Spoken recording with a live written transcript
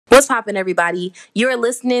What's poppin', everybody? You're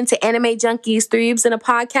listening to Anime Junkies, Three Weebs in a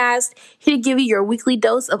Podcast, here to give you your weekly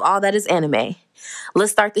dose of all that is anime.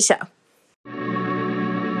 Let's start the show.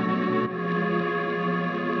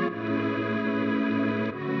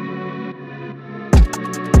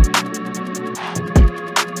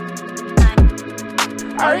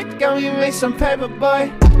 Alright, go you make some paper,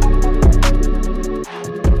 boy.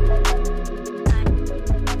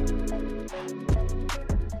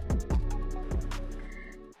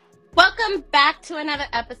 Welcome back to another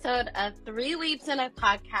episode of Three Weebs in a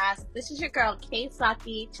Podcast. This is your girl, Kay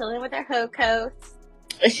Saki, chilling with her ho-coast.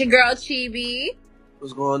 It's your girl, Chibi.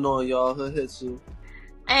 What's going on, y'all? Hitsu.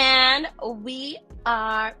 And we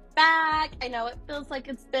are back. I know it feels like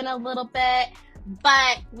it's been a little bit,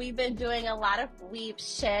 but we've been doing a lot of weeb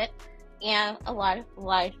shit and a lot of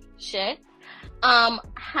life shit.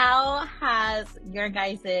 How has your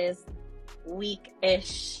guys'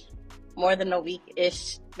 week-ish, more than a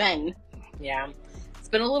week-ish been? Yeah, it's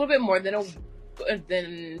been a little bit more than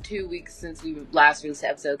 2 weeks since we last released the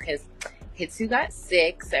episode because Hitsu got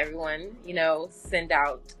sick. So everyone, send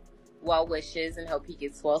out well wishes and hope he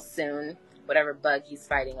gets well soon, whatever bug he's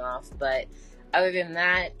fighting off. But other than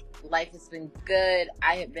that, life has been good.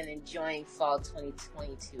 I have been enjoying fall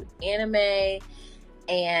 2022 anime,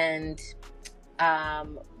 and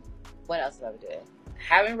what else have I been doing?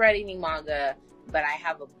 Haven't read any manga, but I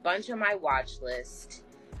have a bunch on my watch list.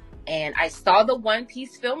 And I saw the One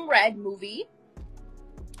Piece film Red movie.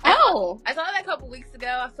 Oh, I saw that a couple weeks ago.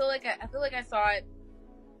 I feel like I saw it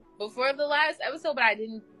before the last episode, but I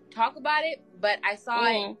didn't talk about it. But I saw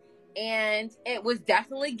it, and it was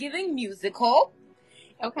definitely giving musical.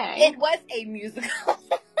 okay. It was a musical.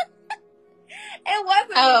 It was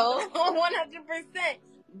a musical, 100%.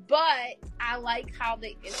 But I like how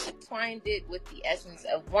they intertwined it with the essence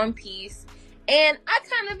of One Piece. And I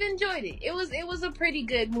kind of enjoyed it. It was a pretty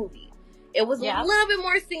good movie. It was a little bit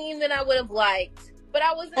more singing than I would have liked, but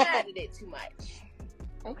I wasn't mad at it too much.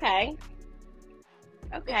 Okay.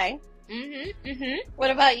 Mm-hmm.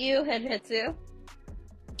 What about you, Hitsu?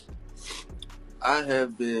 I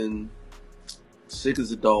have been sick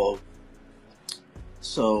as a dog,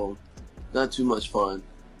 so not too much fun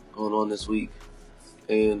going on this week.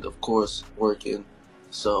 And, of course, working.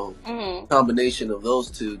 So, combination of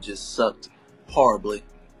those two just sucked horribly.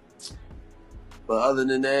 But other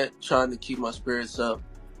than that, trying to keep my spirits up.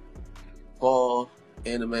 Fall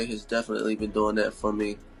anime has definitely been doing that for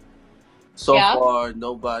me. So far,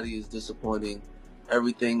 nobody is disappointing.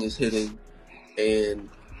 Everything is hitting. And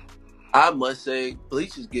I must say,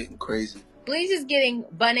 Bleach is getting crazy. Bleach is getting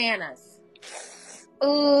bananas.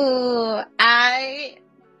 Ooh, I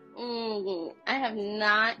have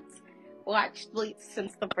not watched Bleach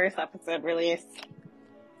since the first episode released.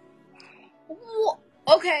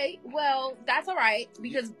 Okay, well, that's all right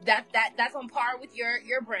because that's on par with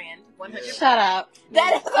your brand. 100%. Shut up.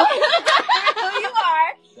 That is who you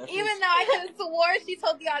are. Even though I could have swore she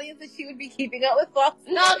told the audience that she would be keeping up with False.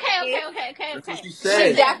 No, okay. That's what she said.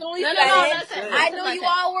 She definitely said it. Listen, I know you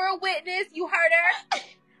all were a witness. You heard her.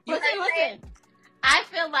 Listen. I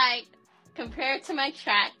feel like compared to my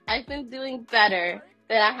track, I've been doing better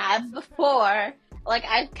than I have before. Like,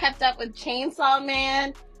 I've kept up with Chainsaw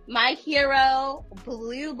Man, My Hero,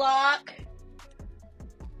 Blue Lock.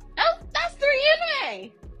 That's 3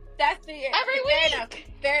 anime. That's the every week.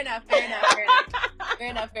 Fair enough.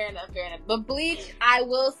 But Bleach, I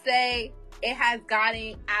will say, it has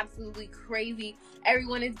gotten absolutely crazy.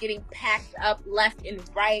 Everyone is getting packed up left and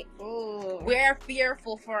right. Ooh. We're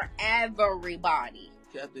fearful for everybody.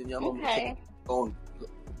 Captain Yamamoto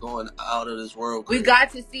going out of this world. We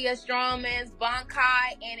got to see a strong man's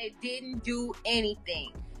Bankai, and it didn't do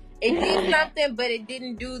anything. It did something, but it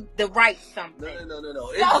didn't do the right something. No.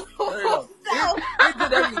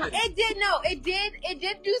 It did everything. It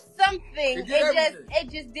did do something. It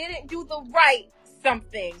just didn't do the right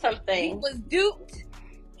something. He was duped.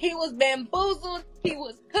 He was bamboozled. He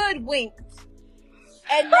was hoodwinked.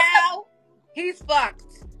 And now he's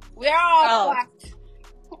fucked. We're all fucked.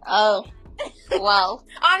 Oh. Well.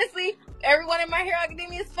 Honestly, everyone in My Hero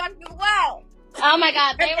Academia is fucked as well. Oh my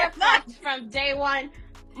god, they were fucked from day one.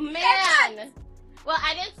 Man. Well,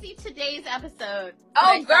 I didn't see today's episode.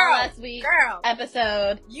 Oh, girl. Last week's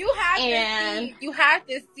episode. You have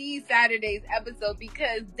to see Saturday's episode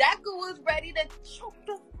because Deku was ready to choke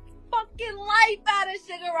the fucking life out of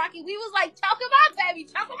Shigaraki. We was like, choke him up, baby.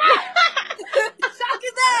 Choke him up. Choke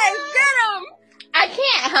his ass. Get him. I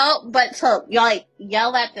can't help but to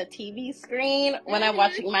yell at the TV screen when I'm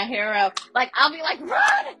watching My Hero. Like, I'll be like,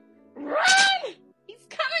 run! He's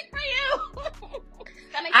coming for you!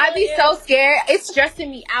 I'd be so scared. It's stressing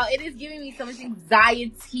me out. It is giving me so much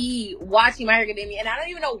anxiety watching My Hero Academia, and I don't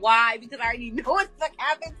even know why, because I already know what the fuck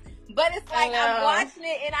happens. But it's like I'm watching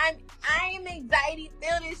it, and I am anxiety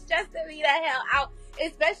filled. It's stressing me the hell out,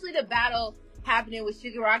 especially the battle happening with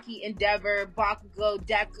Shigaraki, Endeavor, Bakugo,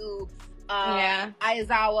 Deku,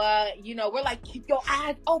 Aizawa. You know, we're like, keep your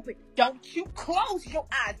eyes open. Don't you close your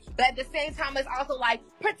eyes. But at the same time, it's also like,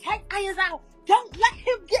 protect Aizawa. Don't let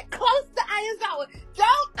him get close to Aizawa.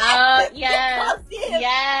 Don't let him get close to him.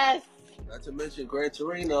 Yes. Not to mention Gran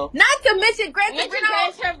Torino.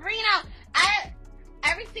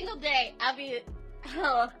 Every single day, I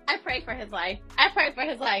pray for his life.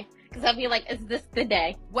 Because I'll be like, is this the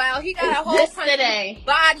day? Well, he got a whole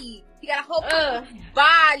body. He got a whole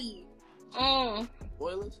body.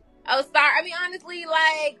 Spoilers? Oh, sorry. I mean, honestly,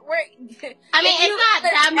 like, it's not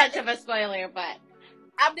that much of a spoiler, but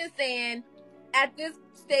I'm just saying, at this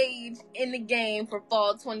stage in the game for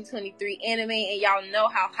fall 2023 anime, and y'all know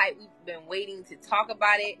how hyped we've been waiting to talk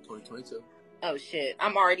about it. 2022. Oh, shit.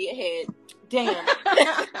 I'm already ahead. Damn.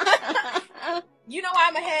 You know why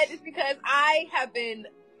I'm ahead? It's because I have been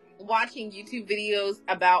watching YouTube videos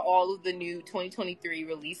about all of the new 2023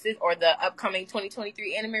 releases, or the upcoming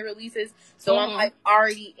 2023 anime releases. So I'm like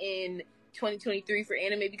already in 2023 for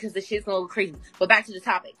anime because the shit's gonna look crazy. But back to the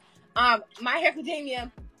topic. My Hero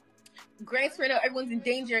Academia, Gran Torino, everyone's in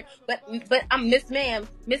danger. But I'm Miss Ma'am.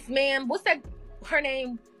 Miss Ma'am, what's that? Her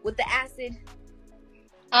name with the acid.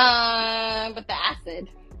 With the acid.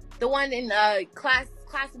 The one in class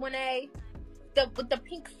 1A. With the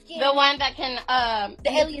pink skin. The one that can the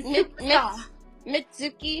alien superstar.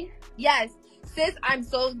 Mitsuki. Yes. Sis, I'm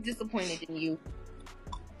so disappointed in you.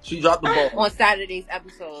 She dropped the ball. On Saturday's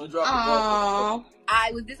episode. She dropped the ball.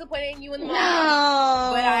 I was disappointed in you in the moment.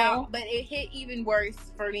 No. But it hit even worse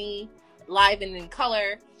for me live and in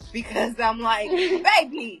color, because I'm like,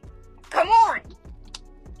 baby, come on.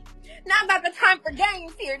 Not about the time for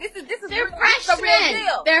games here. This is they're the freshmen.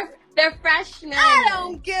 real deal. They're freshmen. I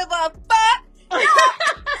don't give a fuck.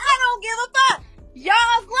 I don't give a fuck.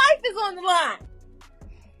 Y'all's life is on the line.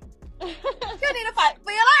 You need to fight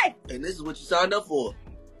for your life. And this is what you signed up for.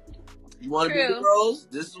 You want to be True. the girls?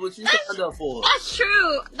 This is what you signed up for. That's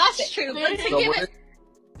true. That's true. But to So give it,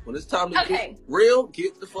 when it's time to Okay. get real,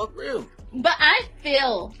 get the fuck real. but I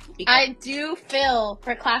do feel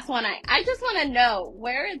for class 1A. I just want to know,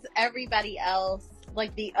 where is everybody else,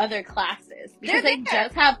 like the other classes? Because they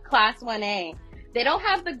just have class 1A. They don't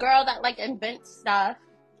have the girl that like invents stuff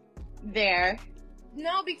there.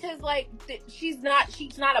 No, because like she's not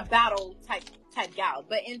a battle type gal.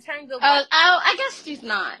 But in terms of I guess she's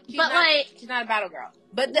not. She's not a battle girl.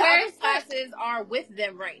 But the other classes are with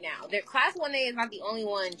them right now. Their class 1A is not the only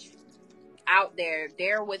one out there.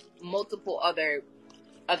 They're with multiple other.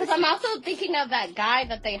 Because I'm also thinking of that guy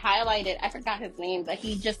that they highlighted. I forgot his name, but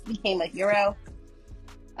he just became a hero.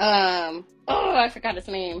 I forgot his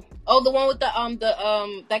name. Oh, the one with the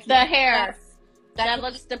hair that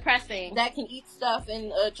looks depressing. That can eat stuff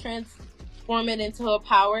and transform it into a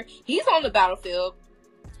power. He's on the battlefield.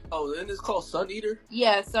 Oh, then it's called Sun Eater?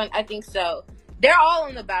 Yeah, I think so. They're all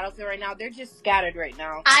on the battlefield right now. They're just scattered right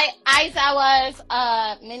now. Aizawa's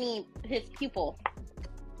his pupil.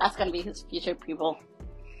 That's gonna be his future pupil.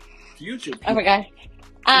 Future. I forgot.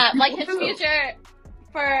 Like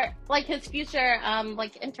his future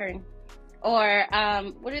like intern, or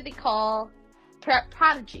what do they call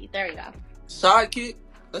prodigy? There you go. Sidekick.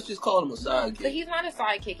 Let's just call him a sidekick. But he's not a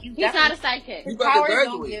sidekick. He's not a sidekick. His powers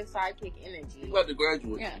don't give sidekick energy. He's about to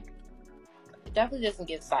graduate. Yeah. It definitely doesn't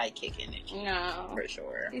give sidekick energy. No, for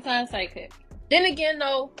sure. He's not a sidekick. Then again,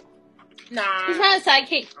 though, nah. He's not a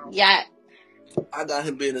sidekick yet. I got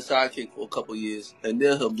him being a sidekick for a couple years, and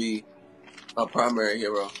then he'll be a primary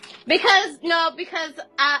hero. Because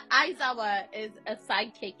Aizawa is a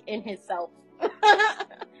sidekick in himself.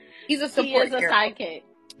 He's a support hero. He is a sidekick.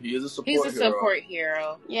 He is a support hero. He's a support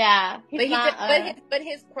hero. Yeah. But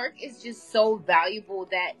his quirk is just so valuable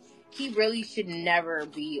that he really should never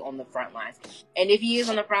be on the front lines. And if he is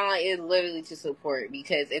on the front line, it's literally to support.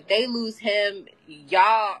 Because if they lose him,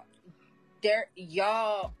 y'all,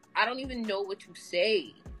 I don't even know what to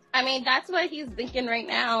say. I mean, that's what he's thinking right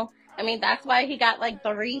now. I mean, that's why he got like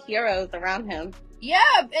 3 heroes around him. Yeah,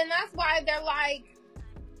 and that's why they're like,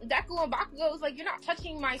 Deku and Bakugo is like, you're not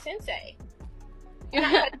touching my sensei. You're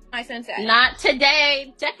not touching my sensei. Not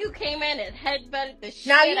today. Deku came in and headbutted the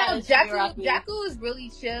shit out of Shigaraki. Deku is really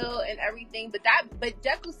chill and everything, but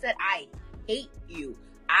Deku said, I hate you.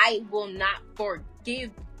 I will not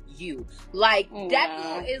forgive you. Like,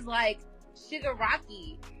 Deku is like,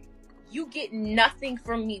 Shigaraki, you get nothing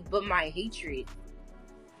from me but my hatred.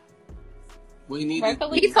 What he needed.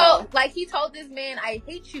 Rightfully He so. told this man, "I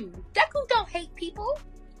hate you." Deku don't hate people.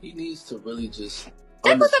 He needs to really just. Deku's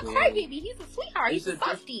a understand. crybaby. He's a sweetheart. He's a diff-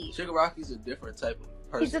 softie. Shigaraki's a different type of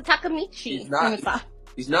person. He's a Takamichi.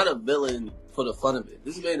 He's not a villain for the fun of it.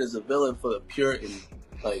 This man is a villain for the pure and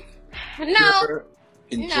like No. pure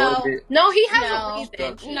enjoyment. No, he has No. a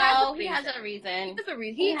reason. No, he has a reason. He has a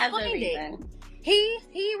reason. He has a explained it. reason.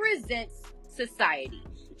 He resents society.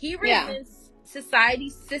 He resents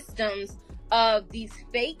society's systems of these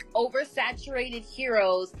fake, oversaturated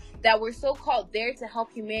heroes that were so-called there to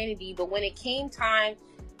help humanity, but when it came time,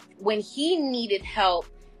 when he needed help,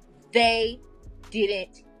 they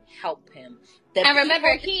didn't help him. The And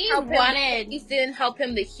remember, people he didn't help him, wanted- the police didn't help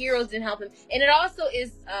him, the heroes didn't help him, and it also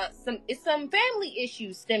is some family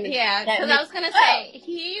issues stemming. Yeah, that because I was gonna say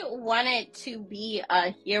he wanted to be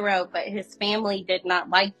a hero, but his family did not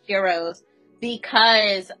like heroes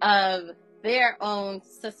because of their own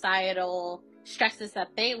societal stresses that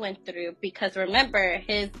they went through. Because remember,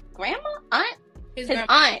 his aunt, his his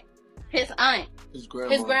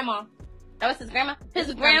Grandma. that was his grandma.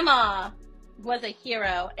 His grandma was a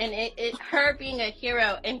hero, and her being a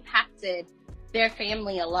hero impacted their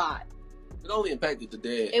family a lot. It only impacted the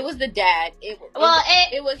dad. It was the dad. It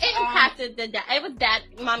Impacted the dad. It was dad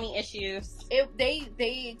mommy issues. They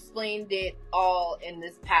explained it all in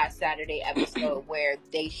this past Saturday episode where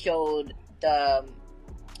they showed the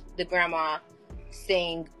grandma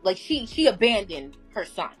saying like she abandoned her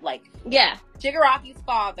son. Like Yeah. Shigaraki's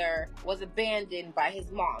father was abandoned by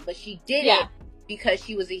his mom, but she did it because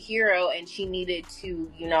she was a hero and she needed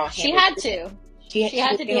to, She had to. She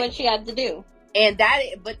had to do what she had to do. And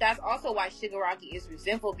but that's also why Shigaraki is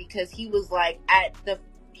resentful, because he was like,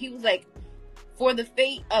 for the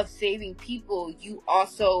fate of saving people, you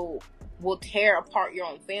also will tear apart your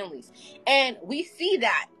own families. And we see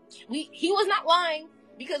that. He was not lying,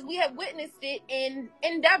 because we have witnessed it in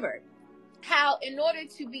Endeavor. How in order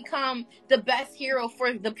to become the best hero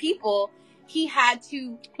for the people, he had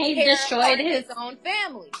to destroyed his own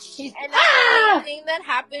family. And that's the same thing that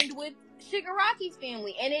happened with Shigaraki's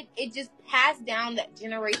family, and it just passed down that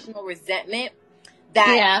generational resentment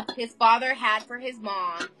that his father had for his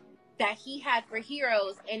mom, that he had for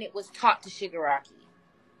heroes, and it was taught to Shigaraki.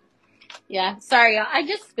 Yeah, sorry, I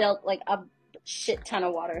just spilled like a shit ton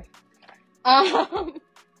of water.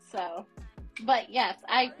 So, but yes,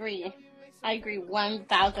 I agree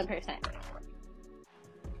 1000%.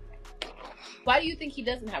 Why do you think he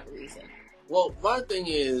doesn't have a reason? Well, my thing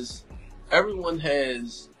is, everyone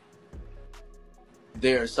has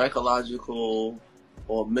their psychological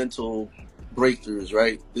or mental breakthroughs,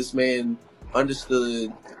 right? This man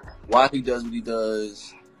understood why he does what he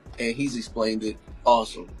does, and he's explained it.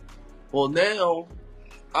 Awesome. Well, now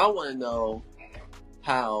I want to know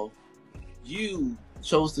how you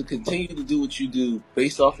chose to continue to do what you do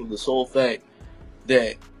based off of the sole fact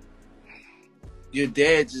that your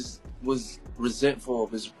dad just was resentful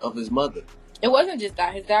of his mother. It wasn't just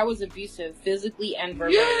that. His dad was abusive, physically and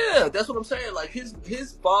verbally. Yeah, that's what I'm saying. Like, his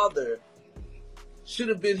father should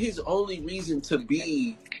have been his only reason to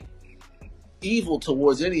be evil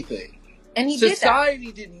towards anything. And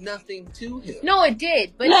Society did nothing to him. No, it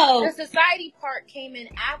did. But No. the society part came in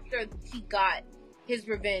after he got his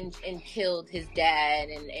revenge and killed his dad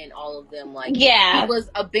and all of them. Like, he was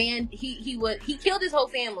abandoned. He killed his whole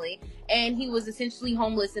family, and he was essentially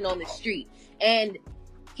homeless and on the street. And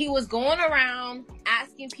he was going around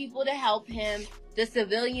asking people to help him. The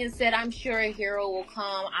civilians said, "I'm sure a hero will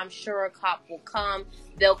come. I'm sure a cop will come.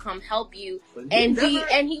 They'll come help you." And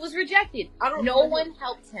he was rejected. No one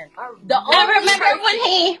helped him. I don't remember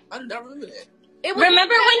that. It was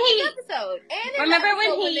Remember when he- episode. And in Remember the when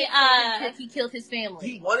episode he, he killed his family.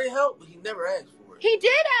 He wanted help, but he never asked for it. He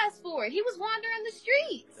did ask for it. He was wandering the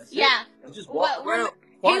streets. That's it. Yeah. He just walked around.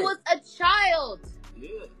 He quiet. was a child.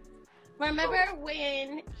 Yeah. Remember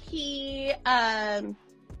when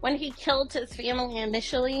he killed his family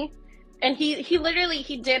initially, and he literally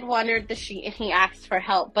did wander the street and he asked for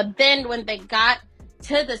help, but then when they got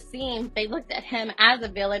to the scene, they looked at him as a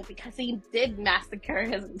villain because he did massacre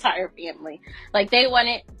his entire family. Like, they didn't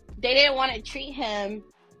want to treat him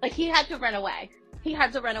like he had to run away.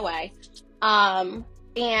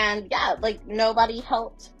 And yeah, like nobody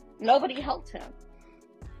helped him.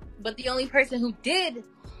 But the only person who did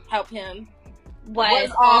help him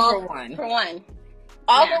Was All For One. For One.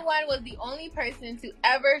 All Yeah. For One was the only person to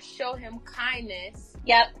ever show him kindness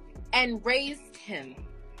Yep. and raised him.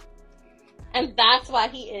 And that's why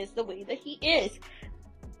he is the way that he is.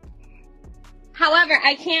 However,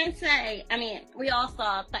 I can say, we all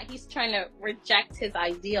saw that he's trying to reject his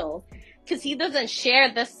ideals because he doesn't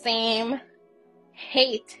share the same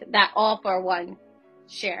hate that All For One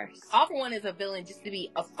shares. All For One is a villain just to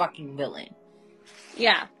be a fucking villain.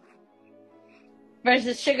 Yeah.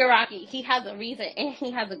 Versus Shigaraki, he has a reason, and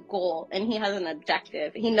he has a goal, and he has an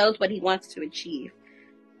objective. He knows what he wants to achieve.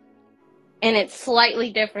 And it's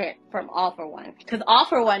slightly different from All For One. Because All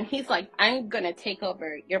For One, he's like, I'm gonna take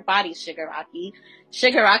over your body, Shigaraki.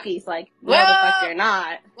 Shigaraki's like, no, the fuck you're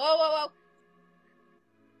not. Whoa.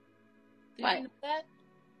 Did What? you know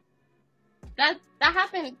that? That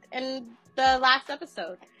happened in the last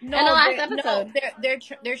episode. No, in the last episode.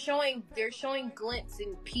 they're showing glints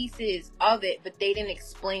and pieces of it, but they didn't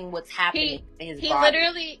explain what's happening in his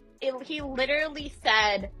body. He literally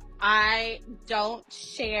said, I don't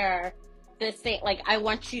share this thing. Like, I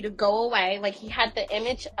want you to go away. Like, he had the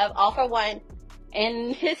image of All For One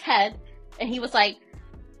in his head, and he was like,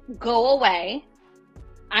 go away.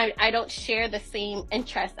 I don't share the same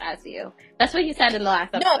interest as you. That's what he said in the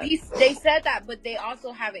last episode. No, they said that, but they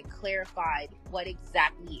also haven't clarified what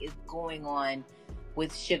exactly is going on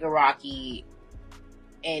with Shigaraki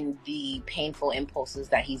and the painful impulses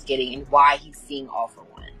that he's getting and why he's seeing All For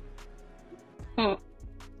One.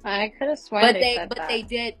 I could have sworn they're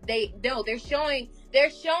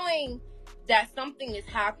showing that something is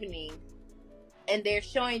happening, and they're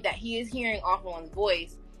showing that he is hearing All For One's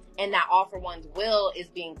voice, and that All For One's will is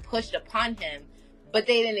being pushed upon him, but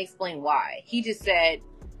they didn't explain why. He just said,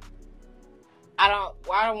 I don't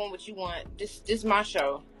want what you want. This is my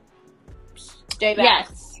show. Stay back.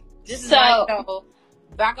 Yes. This is my show.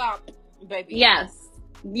 Back up, baby. Yes,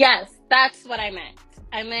 that's what I meant.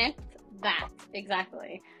 I meant that,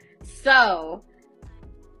 exactly. So,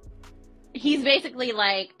 he's basically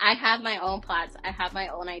like, I have my own plots, I have my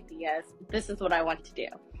own ideas, this is what I want to do.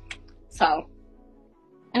 So,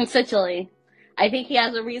 essentially, I think he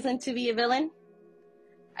has a reason to be a villain.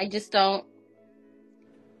 I just don't.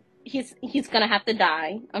 He's gonna have to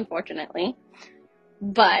die, unfortunately.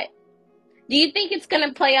 But, do you think it's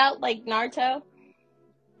gonna play out like Naruto?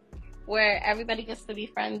 Where everybody gets to be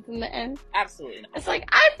friends in the end? Absolutely not. It's like,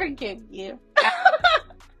 I forgive you.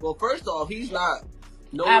 Well, first off, he's not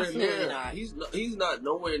nowhere Absolutely near. not. He's not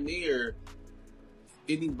nowhere near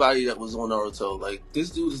anybody that was on Naruto. Like this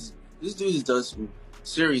dude has done some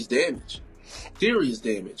serious damage. Serious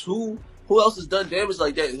damage. Who else has done damage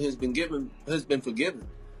like that and has been forgiven?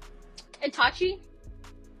 Itachi?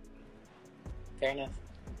 Fair enough.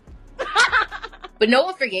 But no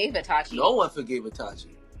one forgave Itachi. No one forgave Itachi.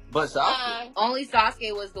 But Sasuke. Only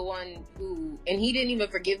Sasuke was the one who, and he didn't even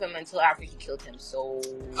forgive him until after he killed him. So,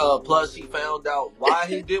 plus he found out why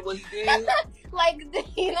he did what he did. Like,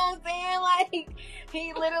 you know what I'm saying? Like,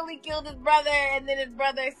 he literally killed his brother, and then his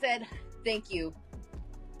brother said, "Thank you.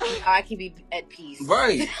 I can be at peace."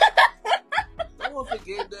 Right. No one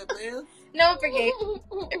forgave that man. No one forgave him.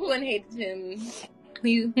 Everyone hated him.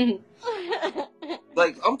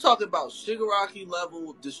 Like, I'm talking about Shigaraki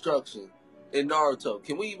level destruction in Naruto.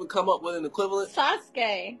 Can we even come up with an equivalent?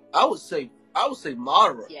 Sasuke. I would say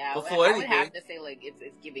Madara. Yeah, before I anything. would have to say, like, it's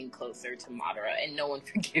getting closer to Madara, and no one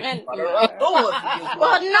forgives And Madara. No one forgives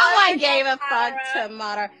Well, Madara. no one gave a fuck to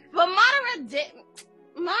Madara. But Madara didn't.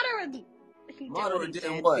 Madara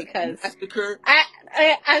did what? Because Massacre?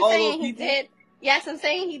 I'm all saying those he people? did. Yes, I'm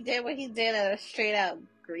saying he did what he did out of straight out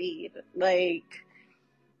greed. Like,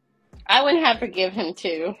 I wouldn't have forgive him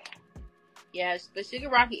too. Yeah, but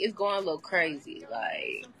Shigaraki is going a little crazy.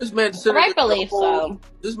 Like, This man disintegrated Rightfully the whole, so.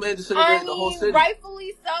 This man disintegrated the whole city.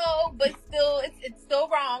 rightfully so, but still, it's still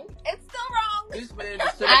wrong. It's still wrong. This man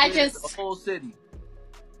disintegrated the whole city.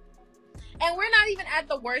 And we're not even at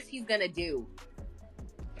the worst he's gonna do.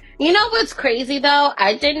 You know what's crazy though?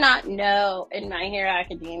 I did not know in My Hero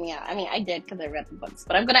Academia. I mean, I did because I read the books,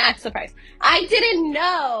 but I'm gonna act surprised. I didn't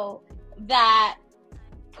know that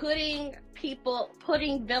putting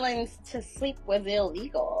villains to sleep was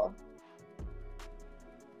illegal.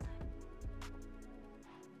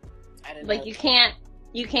 I didn't Like, know.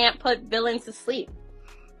 you can't put villains to sleep.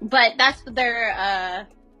 But that's their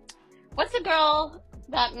what's the girl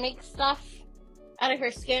that makes stuff out of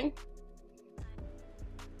her skin?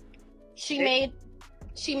 She made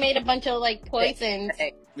a bunch of like poisons.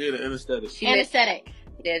 Yeah, the anesthetic. Anesthetic.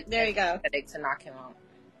 Did There you go. anesthetic to knock him out.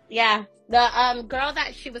 Yeah. The girl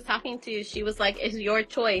that she was talking to, she was like, it's your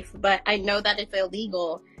choice, but I know that it's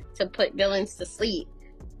illegal to put villains to sleep.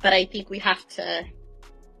 But I think we have to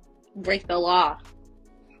break the law.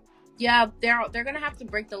 Yeah, they're gonna have to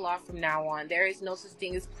break the law from now on. There is no such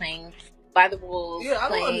thing as playing by the rules. Yeah, I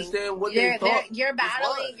don't understand what they thought. You're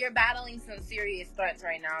battling some serious threats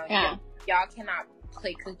right now. Yeah. Y'all cannot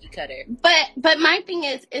play cookie cutter. But my thing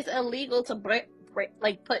is, it's illegal to put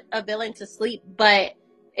a villain to sleep, but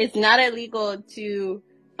It's not illegal to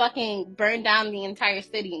fucking burn down the entire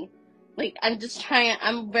city. Like, I'm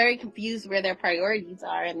very confused where their priorities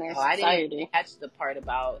are in their society. I didn't catch the part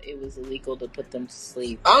about it was illegal to put them to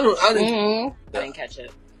sleep. I didn't catch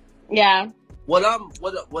it. Yeah. What I'm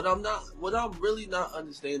really not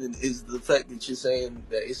understanding is the fact that you're saying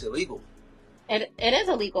that it's illegal. It is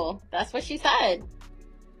illegal. That's what she said.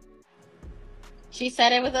 She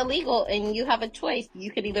said it was illegal, and you have a choice.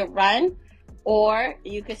 You could either run, or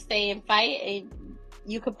you could stay and fight, and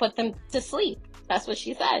you could put them to sleep. That's what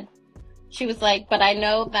she said. She was like, but I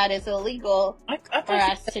know that it's illegal for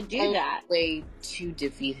us to do that. The way to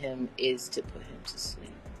defeat him is to put him to sleep.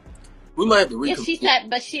 We might have to Yeah, she said,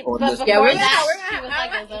 but before we're that, she was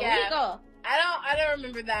like, it's illegal. I don't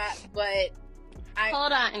remember that, but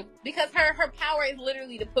hold on. Because her power is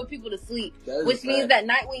literally to put people to sleep, which a means fact. that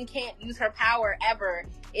Nightwing can't use her power ever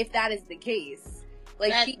if that is the case.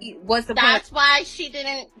 Like, what's the point? That's why she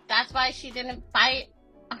didn't fight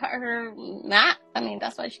her Matt. I mean,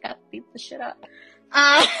 that's why she got beat the shit up.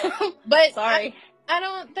 But sorry. I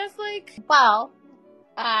don't, that's like... Well,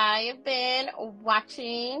 I've been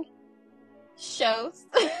watching shows.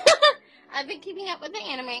 I've been keeping up with the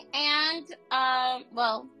anime, and,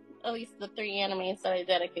 well, at least the 3 animes that I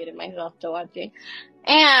dedicated myself to watching.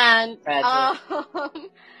 And,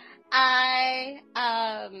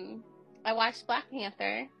 I watched Black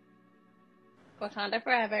Panther, Wakanda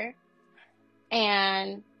Forever,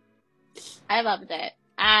 and I loved it.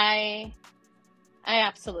 I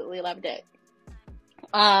absolutely loved it.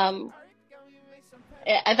 I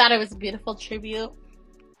thought it was a beautiful tribute.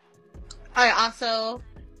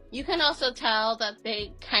 You can also tell that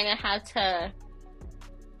they kind of had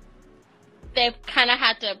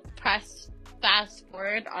to press fast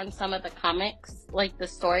forward on some of the comics, like the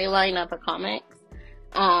storyline of the comics,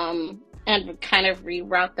 and kind of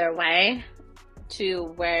reroute their way to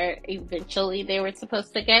where eventually they were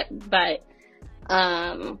supposed to get. But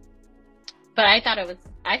I thought it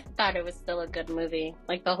was still a good movie.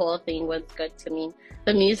 Like, the whole thing was good to me.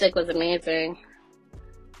 The music was amazing.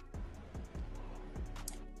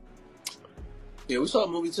 Yeah, we saw a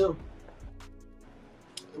movie too.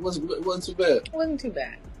 It wasn't too bad. It wasn't too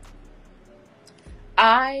bad.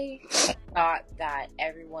 I thought that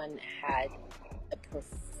everyone had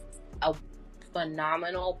a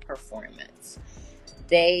phenomenal performance.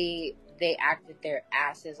 They acted their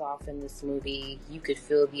asses off in this movie. You could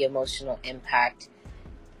feel the emotional impact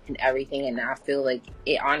and everything, and I feel like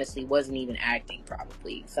it honestly wasn't even acting.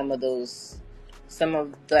 Probably some of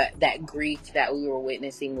that grief that we were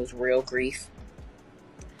witnessing was real grief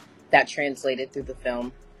that translated through the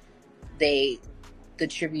film. The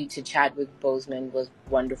tribute to Chadwick Boseman was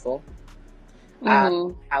wonderful.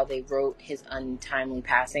 How they wrote his untimely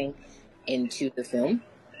passing into the film.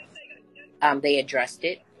 They addressed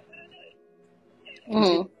it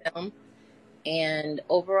into the film. And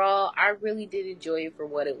overall, I really did enjoy it for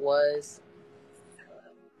what it was.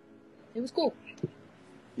 It was cool.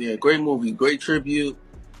 Yeah, great movie, great tribute.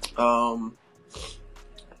 Not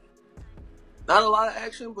a lot of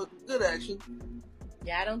action, but good action.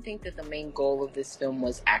 Yeah, I don't think that the main goal of this film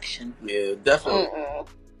was action. Yeah, definitely.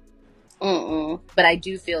 But I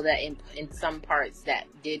do feel that in some parts that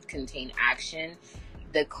did contain action,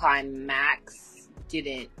 the climax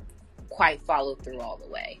didn't quite follow through all the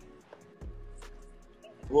way.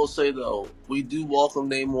 We'll say though, we do welcome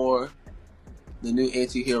Namor, the new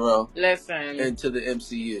anti-hero, into the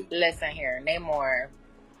MCU. Listen here, Namor.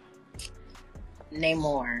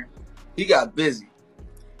 He got busy.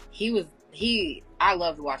 I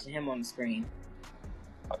loved watching him on the screen.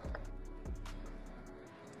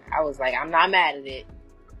 I was like, I'm not mad at it.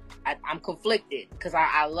 I'm conflicted because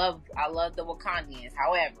I love the Wakandians.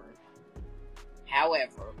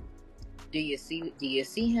 However, do you see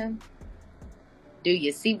him? Do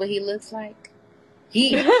you see what he looks like?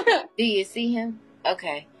 Do you see him?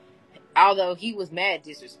 Okay. Although he was mad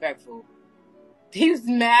disrespectful. He was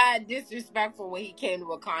mad disrespectful when he came to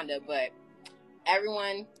Wakanda, but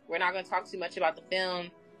everyone, we're not going to talk too much about the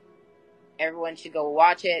film. Everyone should go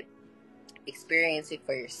watch it. Experience it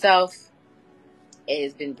for yourself. It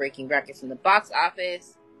has been breaking records in the box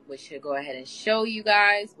office, which should go ahead and show you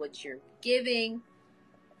guys what you're giving.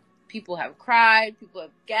 People have cried. People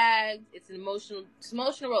have gagged. It's an emotional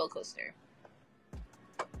roller coaster.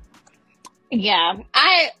 Yeah.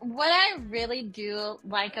 What I really do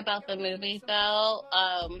like about the movie, though,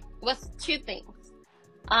 was 2 things.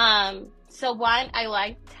 So one, I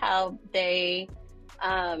liked how they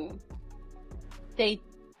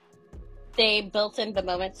built in the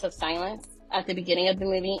moments of silence at the beginning of the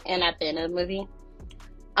movie and at the end of the movie.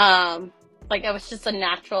 Like, it was just a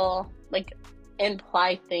natural, like,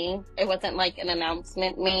 implied thing. It wasn't like an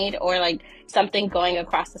announcement made or like something going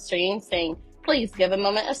across the screen saying, please give a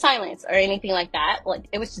moment of silence or anything like that. Like,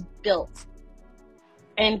 it was just built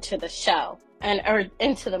into the show or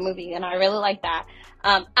into the movie, and I really like that.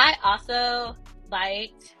 I also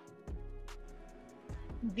liked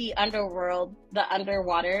the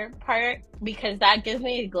underwater part, because that gives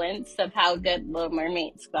me a glimpse of how good Little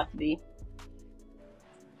Mermaid's about to be.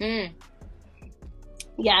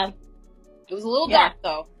 Yeah. It was a little dark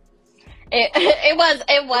though. It was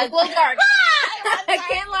a little dark. I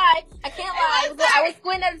can't lie. I was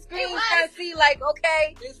squinting at the screen trying to see, like,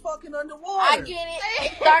 okay, It's fucking underwater. I get it.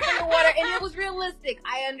 It's dark in the water, and it was realistic.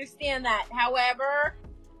 I understand that. However,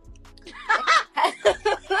 it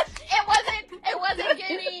wasn't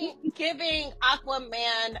giving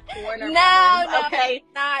Aquaman Warner no, Brothers, okay?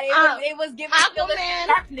 It was giving Aquaman,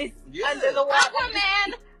 darkness under the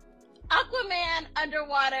water. Aquaman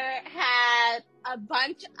underwater had a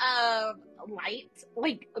bunch of light,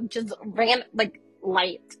 like just ran like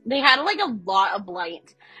light. They had like a lot of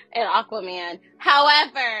light in Aquaman.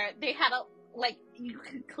 However, they had you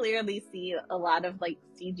could clearly see a lot of like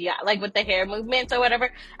CGI, like with the hair movements or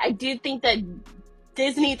whatever. I do think that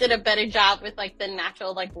Disney did a better job with like the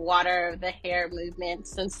natural like water, the hair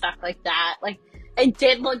movements and stuff like that. Like, it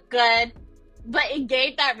did look good, but it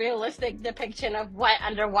gave that realistic depiction of what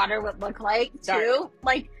underwater would look like too.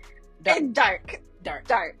 Like, dark.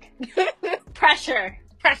 Pressure.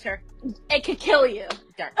 It could kill you.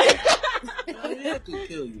 Dark. It could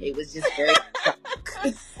kill you. It was just very dark.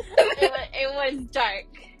 It was dark.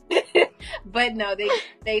 But no,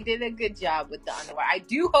 they did a good job with the underwater. I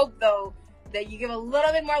do hope though that you give a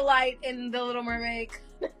little bit more light in the Little Mermaid.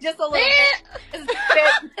 Just a little bit.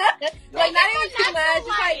 Like, not even too much.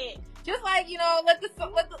 Just like, you know, let the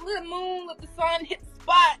moon, let the sun hit the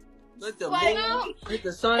spot. Let the moon hit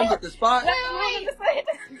the sun, hit the spot.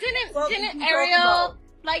 Didn't Ariel,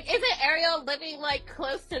 like, isn't Ariel living like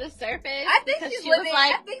close to the surface? I think she's living.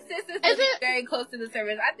 Like, I think Sis is living very close to the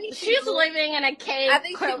surface. I think she's living in a cave. I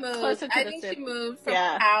think she moved. Closer to I the think surface. she moved from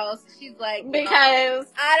her house. She's like,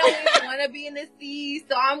 because I don't even want to be in the sea,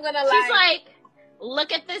 so I'm gonna she's like,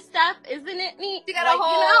 look at this stuff, isn't it neat? She got a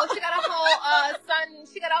whole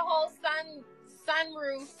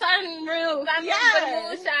sunroof. Yeah.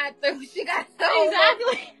 Moonshine through. She got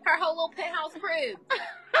her whole little penthouse crib.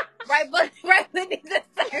 right beneath the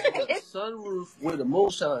surface. Sunroof with a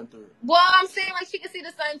moonshine through. Well, I'm saying, like, she can see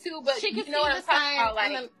the sun too, but she you can know see what I'm talking about?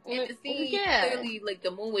 Like, in the scene, yeah. clearly, like,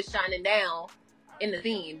 the moon was shining down in the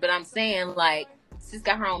scene. But I'm saying, like, she's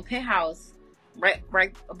got her own penthouse right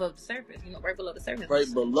above the surface. You know, right below the surface.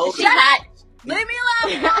 Right below the Shut up! Leave me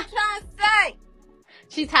alone! What I'm trying to say.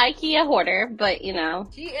 She's high-key a hoarder, but, you know.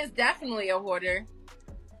 She is definitely a hoarder.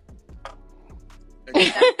 But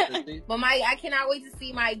I cannot wait to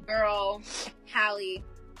see my girl, Halle,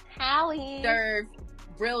 serve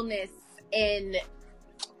realness in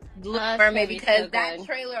Little Mermaid, because that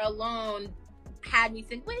trailer alone had me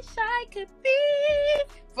think, wish I could be,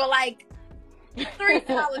 for like 3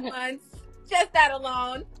 solid months. Just that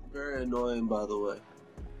alone. very annoying, by the way.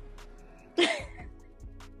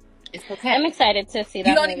 It's okay. I'm excited to see that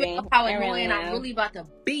You don't movie. even know how I annoying really I'm am. really about to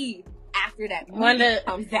be after that movie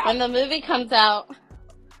comes out. When the movie comes out,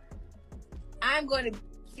 I'm going to be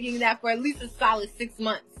seeing that for at least a solid 6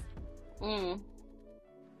 months.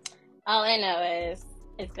 all I know is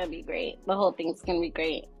it's gonna be great. The whole thing's gonna be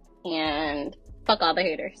great, and fuck all the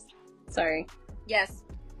haters. Sorry. Yes.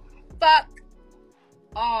 Fuck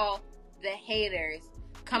all the haters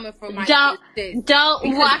coming from my sisters. Don't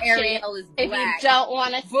Because watch Ariel it is if black. you don't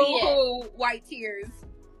want to see it. Boo-hoo, white tears.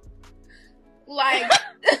 Like,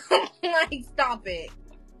 like, stop it.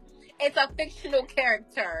 It's a fictional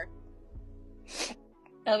character.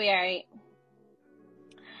 It'll be alright.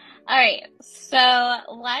 Alright, so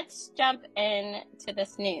let's jump into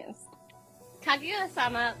this news.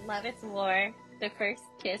 Kaguya-sama Love is War, The First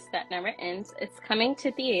Kiss That Never Ends. It's coming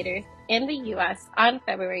to theaters in the US on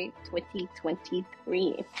February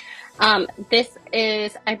 2023. This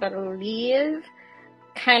is, I believe,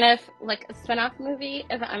 kind of like a spin-off movie,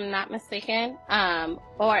 if I'm not mistaken.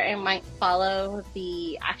 Or it might follow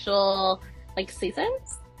the actual, like,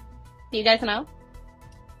 seasons. Do you guys know?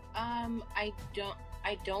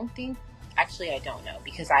 I don't think, actually I don't know,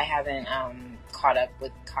 because I haven't caught up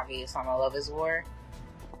with Kaguya-sama Love is War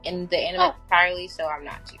in the anime entirely, so I'm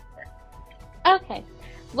not too sure. Okay.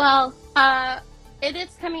 Well, it is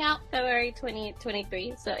coming out February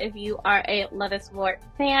 2023, so if you are a Love is War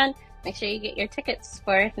fan, make sure you get your tickets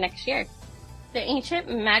for next year. The ancient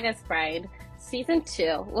Magus bride Season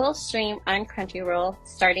 2 will stream on Crunchyroll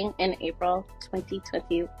starting in April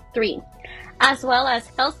 2023, as well as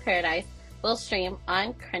Hell's Paradise will stream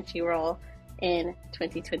on Crunchyroll in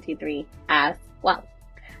 2023 as well.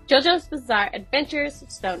 JoJo's Bizarre Adventures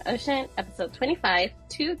Stone Ocean episode 25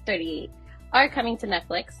 to 38 are coming to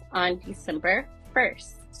Netflix on December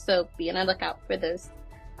 1st, so be on the lookout for those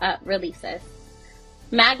releases.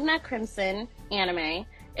 Magna Crimson anime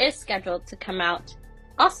is scheduled to come out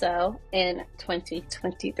also in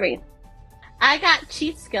 2023. I got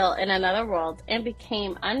cheat skill in another world and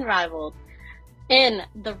became unrivaled in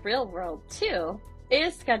the real world too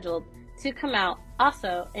is scheduled to come out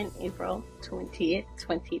also in April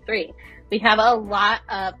 2023. We have a lot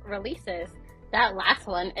of releases. That last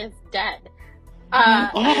one is dead.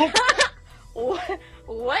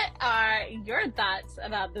 What are your thoughts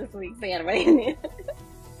about this week's anime?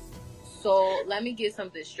 So let me get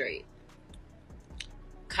something straight.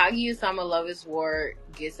 Kaguya-sama Love is War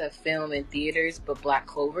gets a film in theaters, but Black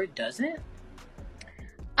Clover doesn't?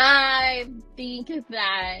 I think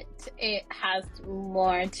that it has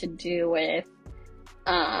more to do with,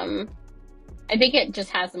 I think it just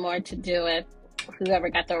has more to do with whoever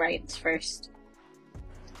got the rights first.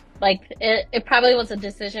 Like, it probably was a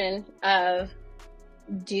decision of,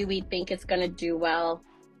 do we think it's going to do well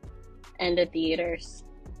in the theaters?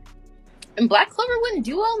 And Black Clover wouldn't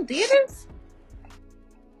do well in theaters?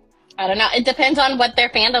 I don't know. It depends on what their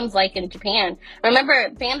fandom's like in Japan. Remember,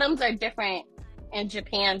 fandoms are different in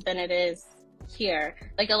Japan than it is here.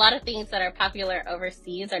 Like, a lot of things that are popular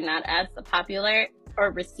overseas are not as popular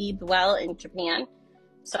or received well in Japan.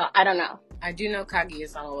 So, I don't know. I do know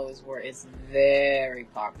Kaguya-sama Love is War is very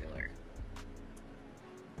popular.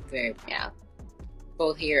 Very popular. Yeah.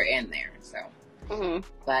 Both here and there, so. Mm-hmm.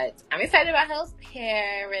 But I'm excited about Hell's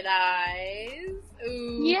Paradise.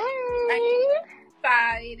 Ooh. Yay! I'm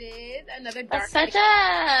excited. Another dark. That's such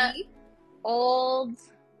a old...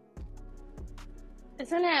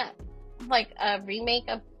 Isn't it like a remake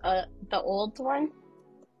of the old one?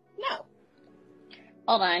 No.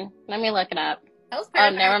 Hold on. Let me look it up. Hell's Oh,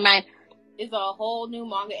 Paradise never mind. is a whole new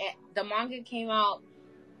manga. The manga came out,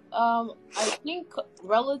 I think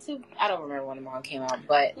relative. I don't remember when the manga came out,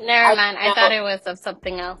 but Never mind. I thought it was of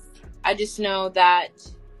something else. I just know that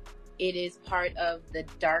it is part of the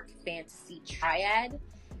dark fantasy triad,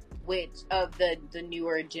 which of the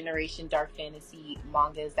newer generation dark fantasy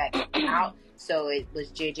mangas that came out. So it was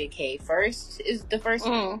JJK first, is the first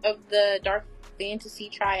of the dark fantasy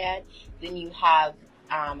triad. Then you have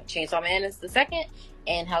Chainsaw Man is the second,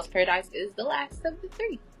 and Hell's Paradise is the last of the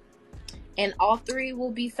three. And all three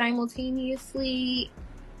will be simultaneously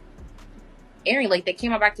airing. Like, they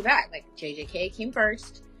came out back to back. Like, JJK came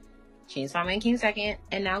first, Chainsaw Man came second,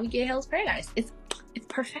 and now we get Hell's Paradise. It's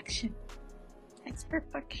perfection. It's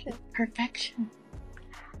perfection. Perfection.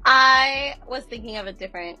 I was thinking of a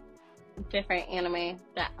different anime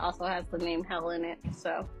that also has the name Hell in it,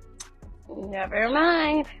 so never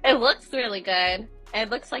mind. It looks really good. It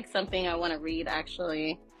looks like something I want to read,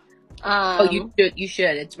 actually. You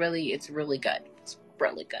should. It's really good. It's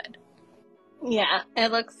really good. Yeah, it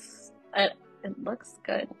looks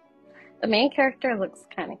good. The main character looks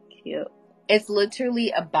kind of cute. It's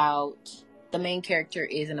literally about, the main character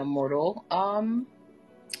is an immortal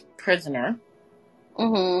prisoner.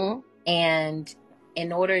 Mm-hmm. And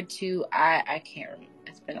in order to, I can't remember.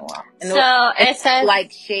 It's been a while. It says,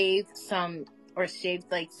 like, shave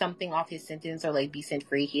like something off his sentence, or like be sent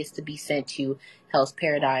free. He has to be sent to Hell's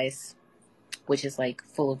Paradise, which is like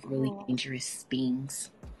full of really dangerous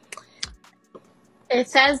beings. It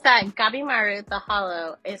says that Gabimaru the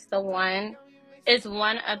Hollow is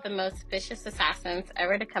one of the most vicious assassins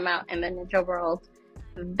ever to come out in the ninja world.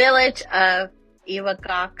 Village of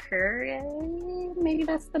Iwagakure, maybe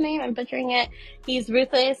that's the name, I'm butchering it. He's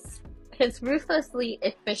ruthlessly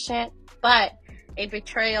efficient, but a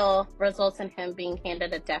betrayal results in him being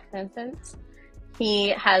handed a death sentence. He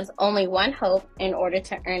has only one hope in order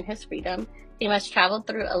to earn his freedom. He must travel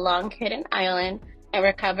through a long hidden island and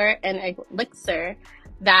recover an elixir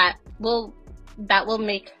that will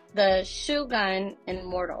make the Shogun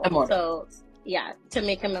immortal. So, yeah, to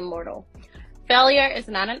make him immortal. Failure is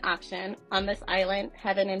not an option. On this island,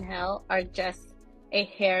 heaven and hell are just a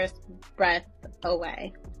hair's breadth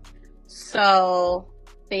away. So,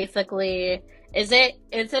 basically, is it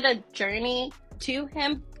a journey to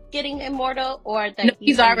him getting immortal, or that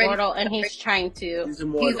he's already immortal and he's trying to...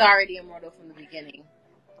 He's already immortal from the beginning.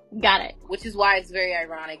 Got it. Which is why it's very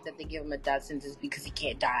ironic that they give him a death sentence, because he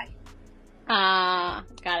can't die. Got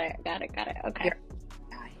it. Okay.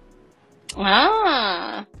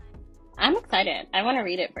 I'm excited. I want to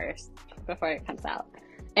read it first before it comes out.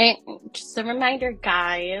 And just a reminder,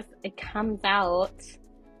 guys, it comes out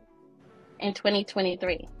in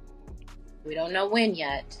 2023. We don't know when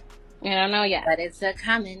yet, I don't know yet. but it's a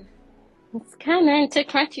coming. It's coming to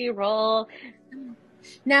Crunchyroll.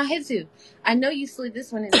 Now, Jesus, I know you slid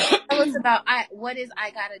this one in. Tell us about what is I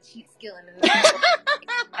got a cheat skill in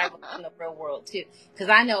the real world too, because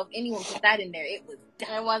I know if anyone put that in there, it was.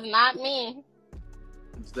 It was not me.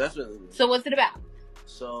 It's definitely me. So what's it about?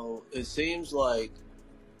 So it seems like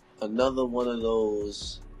another one of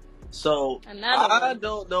those. So Another I one.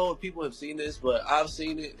 don't know if people have seen this, but I've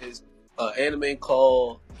seen it. It's an anime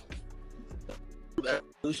called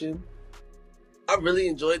Evolution. I really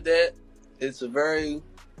enjoyed that. It's a very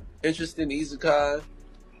interesting isekai.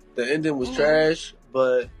 The ending was trash,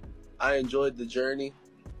 but I enjoyed the journey.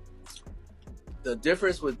 The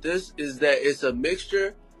difference with this is that it's a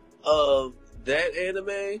mixture of that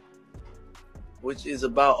anime, which is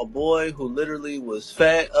about a boy who literally was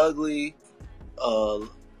fat, ugly,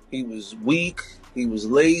 he was weak, he was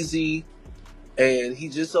lazy, and he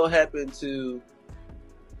just so happened to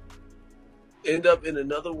end up in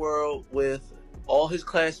another world with all his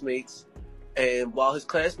classmates. And while his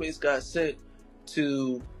classmates got sent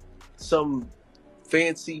to some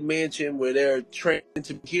fancy mansion where they're trained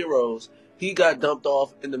to be heroes, he got dumped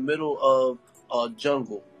off in the middle of a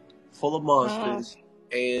jungle full of monsters,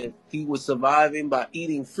 and he was surviving by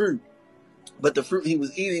eating fruit. But the fruit he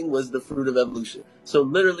was eating was the fruit of evolution. So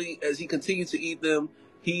literally, as he continued to eat them,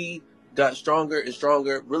 he got stronger and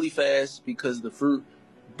stronger really fast because the fruit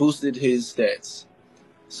boosted his stats.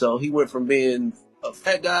 So he went from being a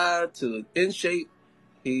fat guy to in shape.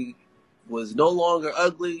 He was no longer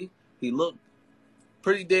ugly. He looked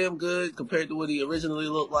pretty damn good compared to what he originally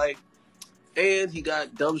looked like. And he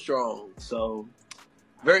got dumb strong. So,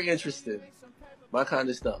 very interesting. My kind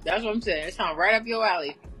of stuff. That's what I'm saying. It sounds right up your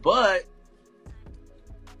alley. But,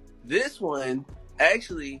 this one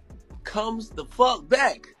actually comes the fuck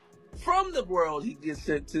back from the world he gets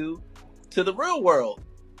sent to the real world.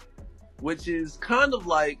 Which is kind of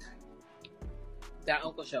like That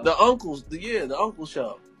Uncle Show. the Uncle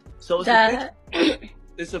Show. So,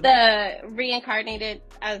 it's The reincarnated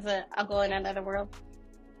as an uncle in another world.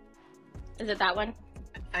 Is it that one?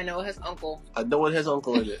 I know it has Uncle. I know it has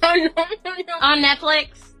Uncle in it. On Netflix?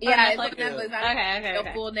 Yeah, On it's on Netflix. Okay, I don't know okay.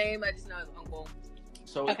 the full name. I just know it's Uncle.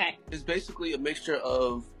 So Okay. it's basically a mixture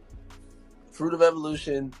of Fruit of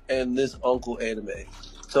Evolution and this Uncle anime.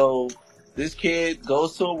 So this kid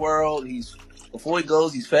goes to a world. Before he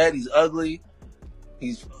goes, he's fat, he's ugly,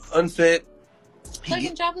 he's unfit. Like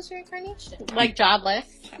in Jobless Reincarnation. Like Jobless.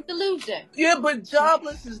 Delusion. Yeah, but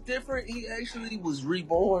jobless is different. He actually was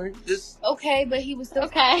reborn. Okay, but he was still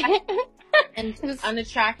Okay. and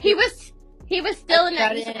unattractive. He was still in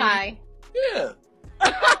that Shut in. isekai. Yeah,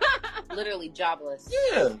 Literally jobless.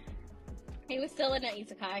 yeah. He was still in that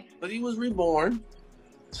isekai. But he was reborn.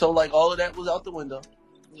 So like all of that was out the window.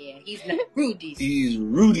 Yeah, he's not Rudy's. He's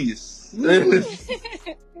Rudius.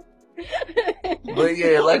 But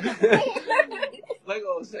yeah, like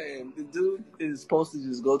I was saying, the dude is supposed to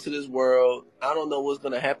just go to this world. I don't know what's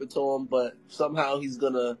going to happen to him, but somehow he's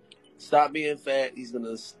going to stop being fat. He's going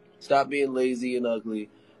to stop being lazy and ugly.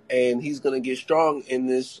 And he's going to get strong in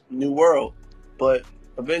this new world. But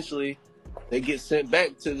eventually, they get sent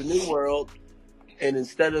back to the new world. And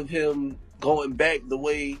instead of him going back the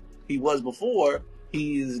way he was before,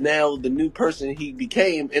 he is now the new person he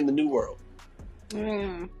became in the new world.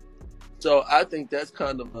 Mm. So I think that's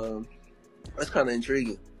kind of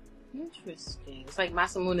intriguing. Interesting. It's like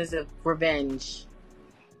Masamune's Revenge.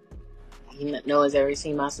 No one's ever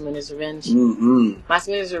seen Masamune's Revenge. Mm-hmm.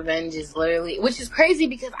 Masamune's Revenge is literally, which is crazy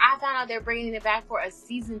because I found out they're bringing it back for a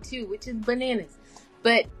season 2, which is bananas.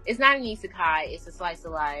 But it's not an isekai. It's a slice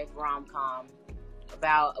of life rom-com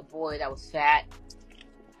about a boy that was fat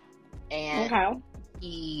and Okay.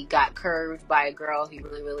 he got curved by a girl he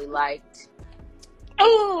really, really liked.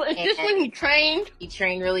 Oh, is And- this when he trained? He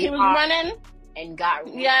trained really He was hard running? and got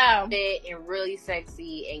really Yeah. fit and really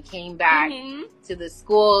sexy and came back Mhm. to the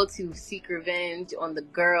school to seek revenge on the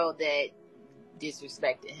girl that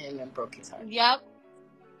disrespected him and broke his heart. Yep.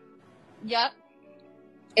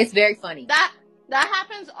 It's very funny. That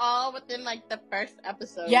happens all within like the first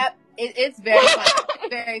episode. Yep, it's very funny. It's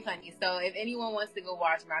very funny. So if anyone wants to go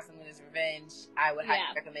watch Masamune's Revenge, I would highly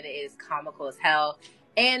recommend it. It is comical as hell.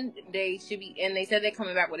 And they said they're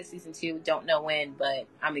coming back with a season 2. Don't know when, but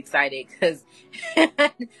I'm excited because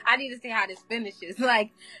I need to see how this finishes.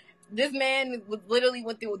 Like, this man was literally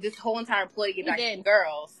went through this whole entire play to get back to the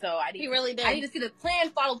girl. So He really did. I need to see the plan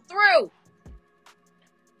follow through.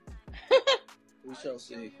 We shall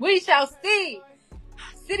see. We shall see.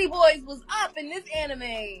 City Boys was up in this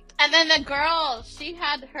anime. And then the girl, she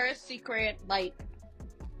had her secret, like,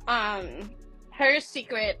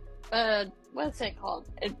 what's it called?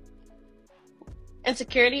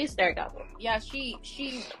 Insecurities? There we go. Yeah, she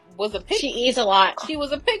was a pig. She eats a lot. She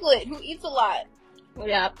was a piglet who eats a lot.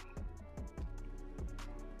 Yep.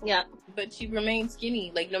 Yep. But she remained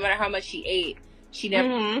skinny. Like, no matter how much she ate, she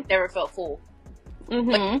never felt full.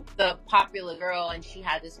 Like, the popular girl, and she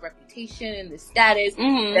had this reputation and this status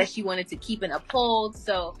that she wanted to keep and uphold.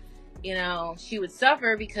 So, you know, she would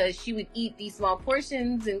suffer because she would eat these small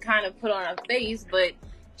portions and kind of put on a face, but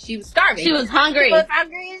she was starving. She was hungry. She was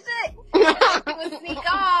hungry as shit. She would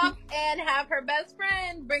sneak off and have her best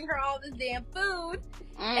friend bring her all this damn food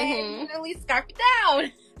and literally scarf it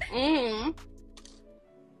down.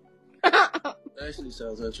 That actually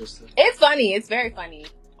sounds interesting. It's funny. It's very funny.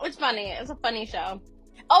 It's funny. It's a funny show.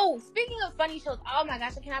 Oh, speaking of funny shows, oh my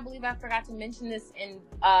gosh, I cannot believe I forgot to mention this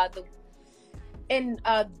when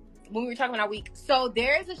we were talking about our week. So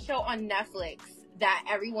there is a show on Netflix that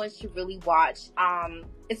everyone should really watch.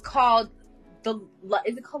 It's called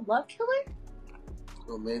is it called Love Killer?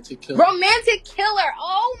 Romantic Killer. Romantic Killer.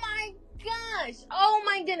 Oh my gosh. Oh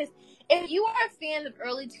my goodness. If you are a fan of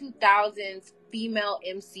early 2000s female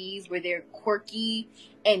MCs where they're quirky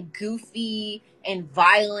and goofy and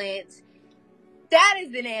violent, that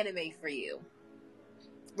is an anime for you.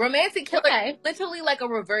 Romantic Killer is literally like a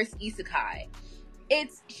reverse isekai.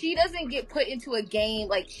 She doesn't get put into a game,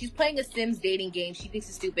 like she's playing a Sims dating game. She thinks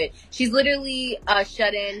it's stupid. She's literally a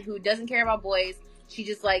shut-in who doesn't care about boys. She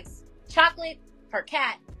just likes chocolate, her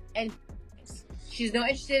cat, and she's not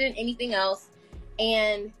interested in anything else.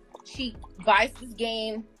 And she buys this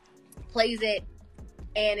game, plays it,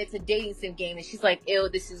 and it's a dating sim game. And she's like, ew,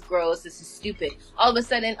 this is gross. This is stupid. All of a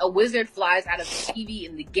sudden, a wizard flies out of the TV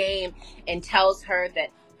in the game and tells her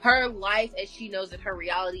that her life as she knows it, her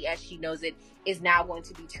reality as she knows it, is now going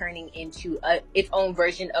to be turning into its own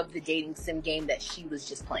version of the dating sim game that she was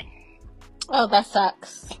just playing. Oh, that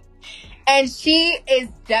sucks. And she is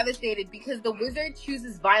devastated because the wizard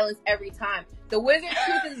chooses violence every time. The wizard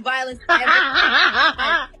chooses violence every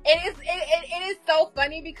time. It is so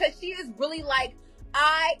funny because she is really like,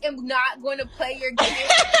 I am not going to play your game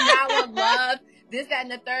now on love, this, that,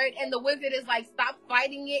 and the third. And the wizard is like, stop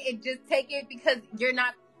fighting it and just take it because you're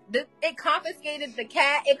not. It confiscated the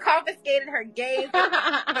cat. It confiscated her games. It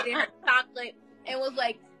confiscated her chocolate. And was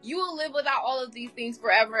like, you will live without all of these things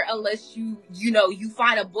forever unless you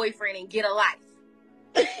find a boyfriend and get a life.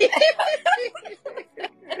 So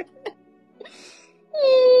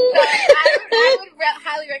I would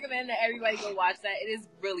highly recommend that everybody go watch that. It is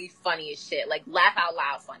really funny as shit. Like, laugh out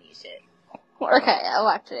loud funny as shit. Okay, I'll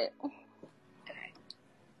watch it. Okay.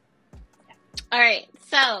 Alright,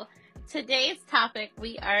 so today's topic,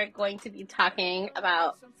 we are going to be talking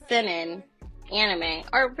about seinen anime,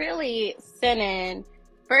 or really seinen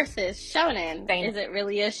versus shonen. Same. Is it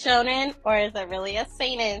really a shonen or is it really a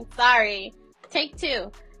seinen? Sorry. Take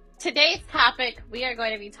two. Today's topic, we are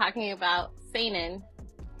going to be talking about seinen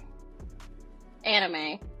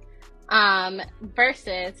anime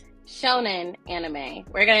versus shonen anime.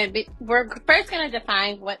 We're first going to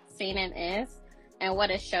define what seinen is and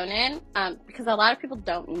what is shonen, because a lot of people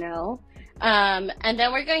don't know. And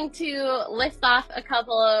then we're going to list off a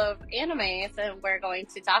couple of animes, and we're going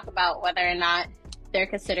to talk about whether or not they're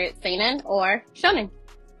considered seinen or shonen.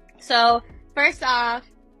 So, first off,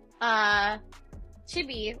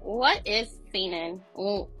 Chibi, what is seinen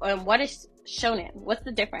and what is shonen? What's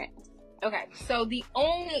the difference? Okay, so the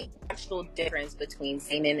only actual difference between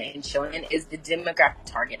seinen and shonen is the demographic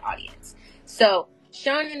target audience. So,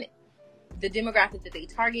 shonen, the demographic that they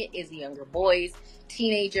target is the younger boys,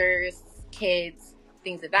 teenagers, kids,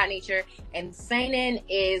 things of that nature. And seinen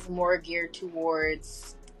is more geared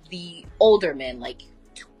towards the older men, like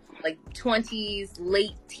 20s,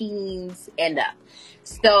 late teens, and up.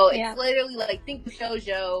 So it's literally like, think of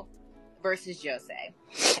shoujo versus josei.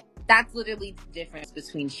 That's literally the difference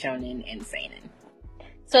between shonen and seinen.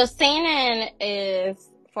 So seinen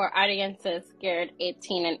is for audiences geared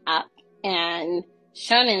 18 and up, and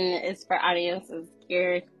shonen is for audiences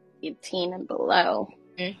geared 18 and below.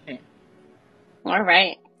 Mm-hmm. All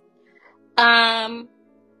right.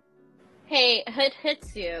 Hey,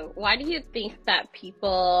 Hitsu, why do you think that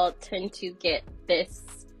people tend to get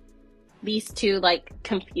these two, like,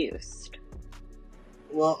 confused?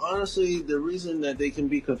 Well, honestly, the reason that they can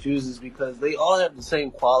be confused is because they all have the same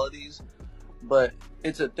qualities, but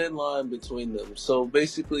it's a thin line between them. So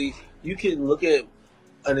basically, you can look at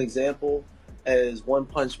an example as One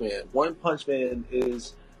Punch Man. One Punch Man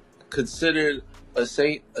is considered a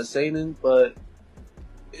seinen, but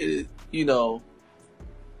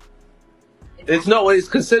It's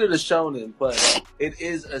considered a shonen, but it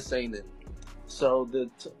is a seinen. So the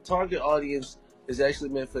target audience is actually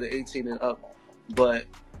meant for the 18 and up, but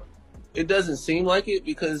it doesn't seem like it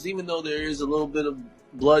because even though there is a little bit of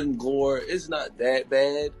blood and gore, it's not that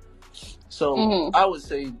bad. So I would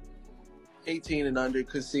say 18 and under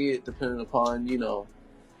could see it, depending upon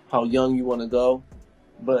how young you want to go.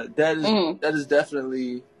 But that is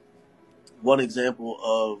definitely one example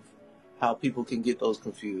of how people can get those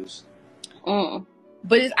confused.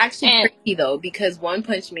 But it's actually tricky though, because One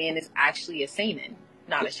Punch Man is actually a seinen,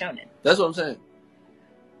 not a shonen. That's what I'm saying.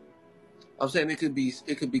 I'm saying it could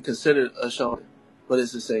be considered a shonen, but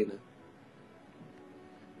it's a seinen.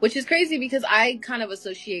 Which is crazy because I kind of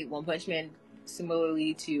associate One Punch Man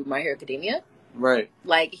similarly to My Hero Academia. Right.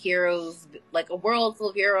 Like heroes, like a world full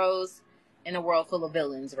of heroes and a world full of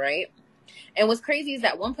villains, right? And what's crazy is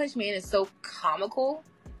that One Punch Man is so comical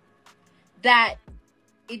that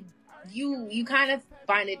you kind of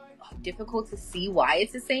find it difficult to see why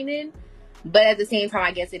it's a seinen, but at the same time,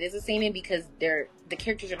 I guess it is a seinen because the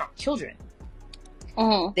characters are not children.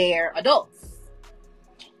 They're adults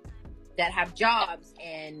that have jobs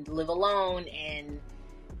and live alone and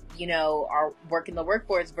are working the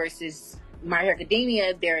workforce versus My Hero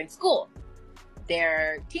Academia. They're in school.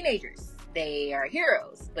 They're teenagers. They are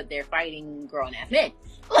heroes, but they're fighting grown-ass men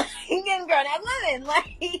and grown-ass women.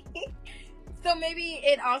 So maybe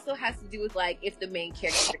it also has to do with if the main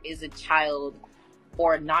character is a child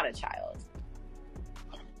or not a child.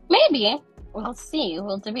 Maybe. We'll see.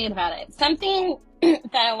 We'll debate about it. Something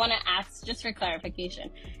that I want to ask, just for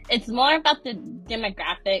clarification. It's more about the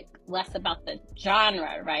demographic, less about the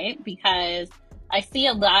genre, right? Because I see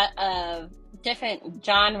a lot of different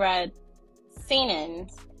genre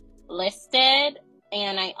seinens listed,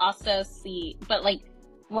 and I also see, but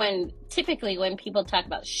typically when people talk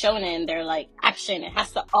about shonen, they're like action. It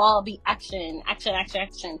has to all be action, action, action,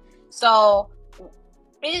 action. So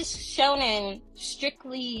is shonen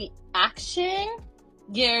strictly action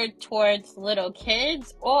geared towards little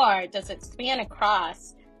kids, or does it span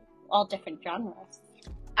across all different genres?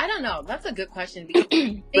 I don't know. That's a good question. Because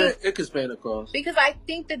it could span across. Because I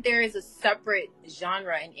think that there is a separate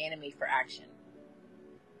genre in anime for action.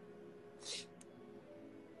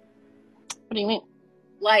 What do you mean?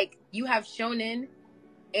 You have shonen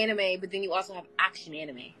anime, but then you also have action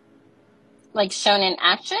anime. Like shonen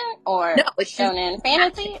action, or no, it's shonen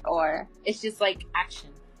fantasy, or it's just action.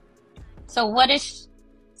 So what is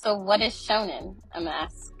shonen? I'm gonna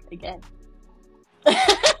ask again.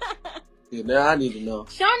 Yeah, now I need to know.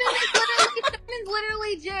 Shonen is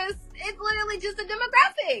literally just a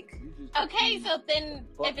demographic. Okay, so then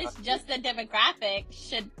if it's just a demographic,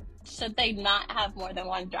 should they not have more than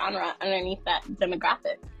one genre underneath that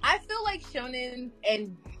demographic? I feel like shonen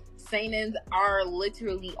and seinens are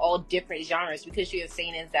literally all different genres, because you have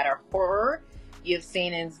seinens that are horror, you have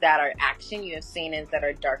seinens that are action, you have seinens that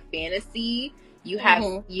are dark fantasy, you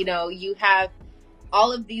have you have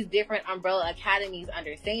all of these different umbrella academies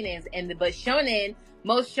under seinens, but shonen,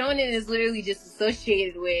 most shonen is literally just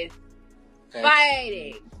associated with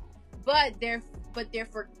fighting, but they're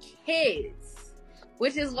for kids,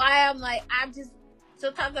 which is why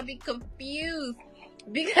sometimes I be confused,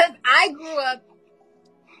 because I grew up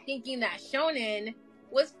thinking that shonen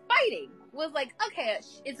was fighting. Was okay,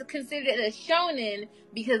 it's considered a shonen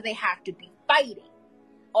because they have to be fighting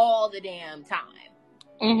all the damn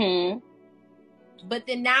time. But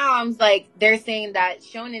then now I'm they're saying that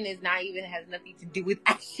shonen is not even, has nothing to do with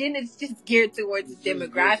action. It's just geared towards the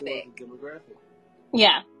demographic.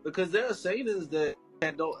 Yeah. Because there are seinens that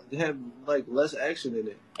don't have less action in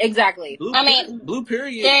it. Exactly. Blue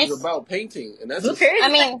Period is about painting, and that's Blue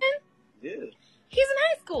Period. Yeah. He's in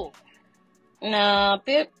high school. No,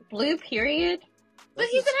 Blue Period. But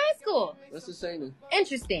he's in high school. That's the seinen.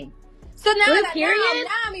 Interesting. So now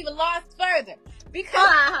now I'm even lost further. Because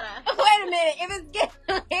hold on. Wait a minute. If it's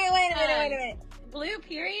getting wait a minute. Blue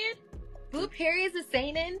Period? Blue Period is a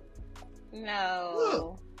seinen?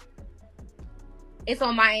 No. It's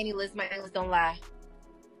on my any list. My list don't lie.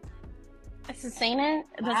 It's a seinen?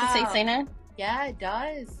 Does it say seinen? Yeah, it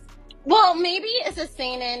does. Well, maybe it's a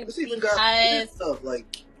seinen because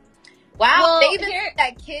wow, they even said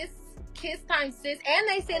that Kiss Time Sis, and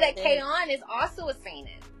they say that K-On! Is also a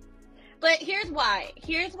seinen. But here's why.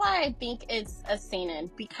 Here's why I think it's a seinen,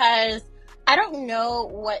 because I don't know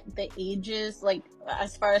what the ages,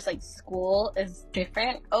 as far as, school is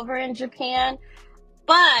different over in Japan,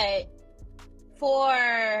 but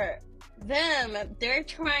for them, they're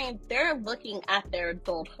looking at their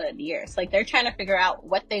adulthood years. They're trying to figure out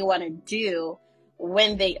what they want to do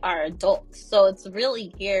when they are adults. So it's really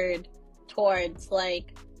geared towards,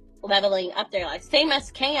 leveling up their life. Same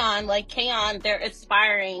as K-On! Like K-On!, they're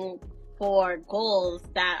aspiring for goals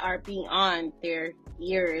that are beyond their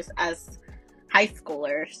years as high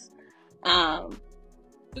schoolers.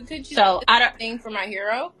 But could you So, do I the don't- thing for My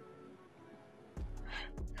Hero?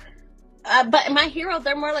 But My Hero,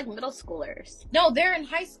 they're more like middle schoolers. No, they're in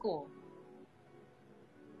high school.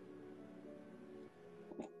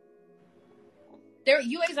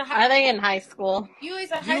 UA's a high Are they in high school?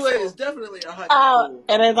 UA's a high UA school. is definitely a high Oh, school.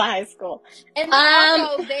 it is a high school. And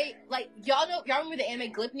also they like y'all remember the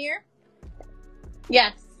anime Glypnir?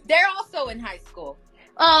 Yes. They're also in high school.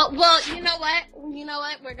 Oh, well, you know what?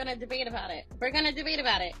 We're going to debate about it.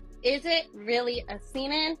 Is it really a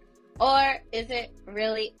seinen or is it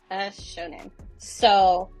really a shonen?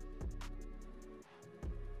 So,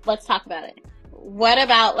 let's talk about it.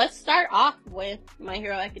 Let's start off with My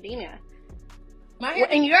Hero Academia. My Hero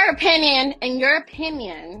In your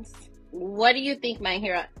opinions, what do you think My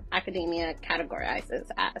Hero Academia categorizes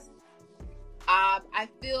as? I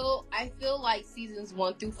feel like seasons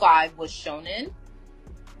 1 through 5 was shonen,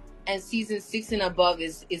 and season 6 and above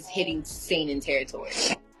is hitting seinen territory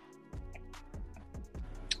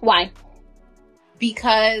Why?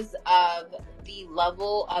 because of the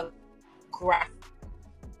level of graphic.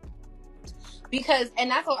 Because, and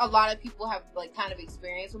that's what a lot of people have like kind of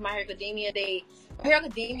experienced with My Hero Academia. My Hero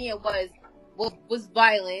Academia was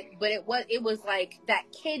violent, but it was like that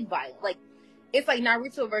kid violent. Like it's like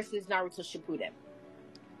Naruto versus Naruto Shippuden.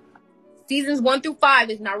 Seasons 1 through 5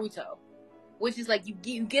 is Naruto, which is like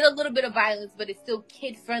you get a little bit of violence, but it's still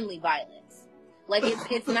kid friendly violence. Like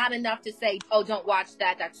it's not enough to say, oh, don't watch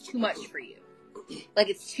that. That's too much for you. Like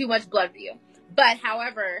it's too much blood for you. But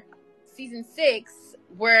however, season 6,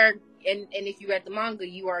 and if you read the manga,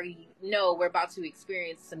 you already know we're about to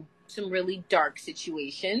experience some really dark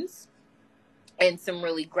situations and some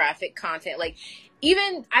really graphic content. Like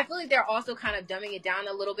even I feel like they're also kind of dumbing it down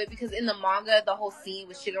a little bit because in the manga, the whole scene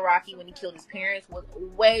with Shigaraki when he killed his parents was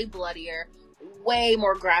way bloodier, way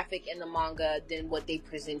more graphic in the manga than what they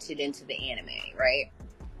presented into the anime, right?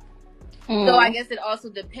 So I guess it also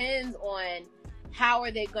depends on how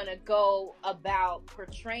are they going to go about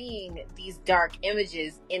portraying these dark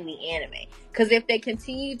images in the anime. Because if they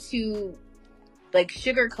continue to like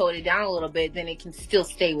sugarcoat it down a little bit, then it can still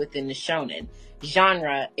stay within the shonen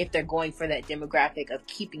genre if they're going for that demographic of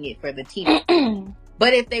keeping it for the teen.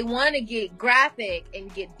 But if they want to get graphic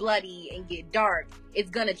and get bloody and get dark, it's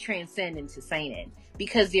going to transcend into seinen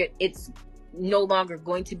because it's no longer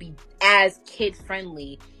going to be as kid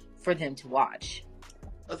friendly for them to watch.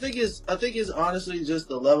 I think it's honestly just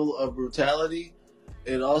the level of brutality.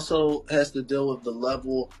 It also has to deal with the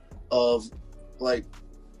level of like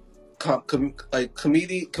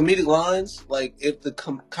comedic lines. Like if the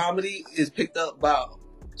comedy is picked up by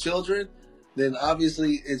children, then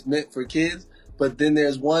obviously it's meant for kids. But then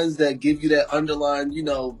there's ones that give you that underline,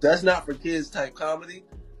 that's not for kids type comedy.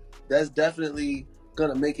 That's definitely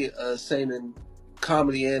gonna make it a seinen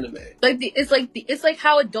comedy anime. It's like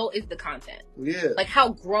how adult is the content. Yeah. Like how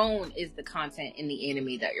grown is the content in the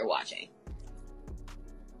anime that you're watching.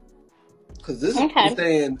 Because this is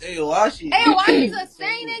saying Aoashi. Aowashi's a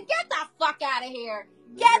seinen. Get the fuck out of here.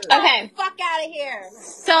 Get the fuck out of here.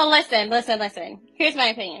 So listen. Here's my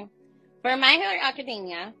opinion. For My Hero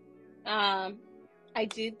Academia, I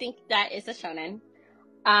do think that is a shonen.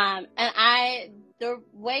 And the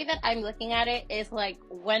way that I'm looking at it is like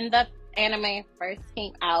when the anime first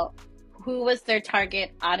came out, who was their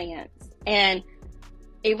target audience? And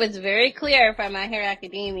it was very clear from My Hero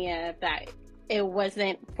Academia that it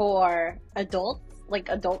wasn't for adults, like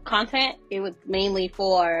adult content. It was mainly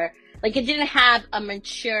for, like, it didn't have a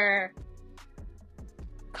mature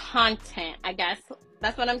content, I guess.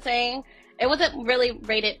 That's what I'm saying. It wasn't really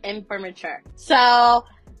rated M for mature. So,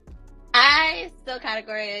 I still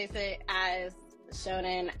categorize it as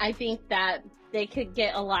shonen. I think that they could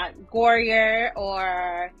get a lot gorier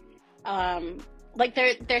or, like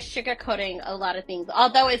they're sugarcoating a lot of things.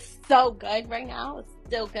 Although it's so good right now, it's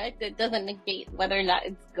still good. It doesn't negate whether or not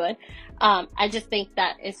it's good. I just think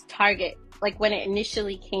that its target, like when it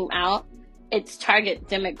initially came out, its target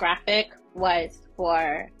demographic was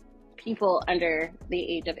for people under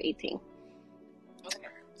the age of 18. Okay,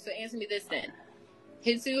 so answer me this then.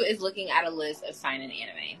 Hitsu is looking at a list of seinen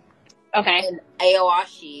anime. Okay. And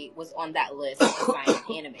Aoashi was on that list of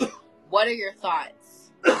seinen anime. What are your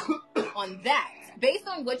thoughts on that, based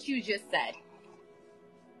on what you just said?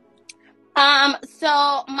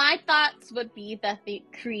 So my thoughts would be that the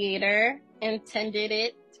creator intended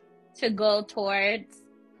it to go towards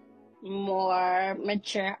more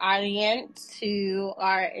mature audience who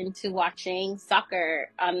are into watching soccer,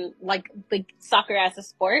 like soccer as a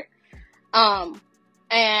sport.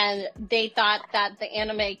 And they thought that the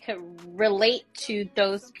anime could relate to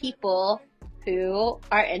those people who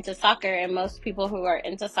are into soccer, and most people who are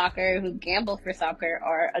into soccer, who gamble for soccer,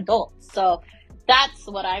 are adults. So that's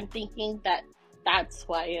what I'm thinking, that's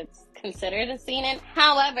why it's considered a seinen.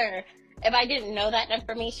 However, if I didn't know that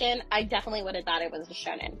information, I definitely would have thought it was a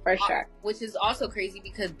shonen, for sure. Which is also crazy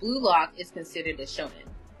because Blue Lock is considered a shonen.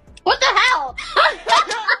 What the hell?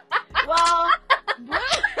 Well,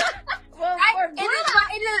 for Blue Lock,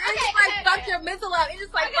 it just fucked your mental up. It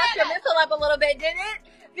just fucked your mental up a little bit, didn't it?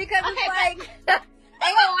 Because it's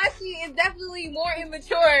Aoashi is definitely more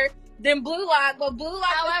immature than Blue Lock, but Blue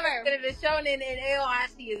Lock is considered a shonen and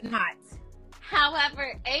Aoashi is not.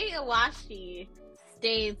 However, Aoashi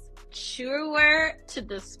stays truer to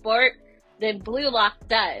the sport than Blue Lock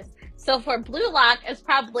does. So for Blue Lock, it's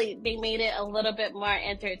probably, they made it a little bit more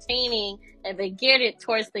entertaining and they geared it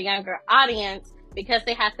towards the younger audience because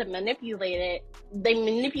they had to manipulate it. They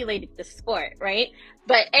manipulated the sport, right?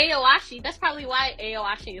 But Aoashi, that's probably why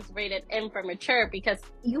Aoashi is rated M for mature, because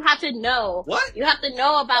you have to know. What? You have to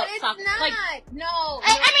know about But it's soccer. not. Like, No.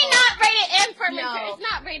 I mean, not rated M for No. mature. It's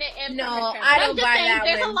not rated M No, for mature. I But don't I'm just buy saying, that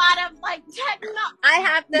there's one. a lot of like techno. I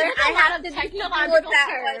have to There's a lot of disagree with technological that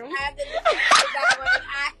terms. one. I have to disagree with that one.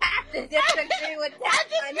 I have to disagree with I that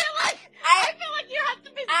just one. feel like you have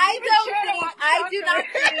to be. I do not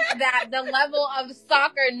think that the level of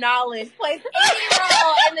soccer knowledge plays any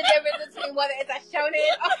role in the difference between whether it's a shonen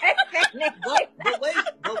or a seinen.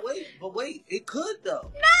 But wait, it could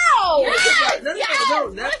though. No! Yes, No, yes. no.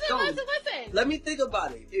 Listen. Let me think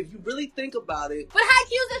about it. If you really think about it, But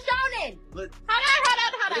Haikyuu's a shonen! but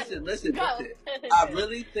Hold on. listen. Go. I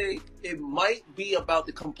really think it might be about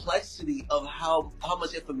the complexity of how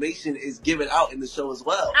much information is given out in the show as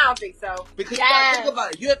well. I don't think so. Because Yes. you gotta think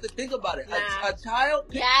about it. You have to think about it. Nah. A child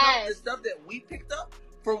picks up the stuff that we picked up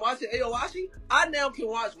from watching Aoashi. I now can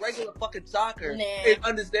watch regular fucking soccer Nah. and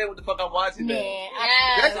understand what the fuck I'm watching now.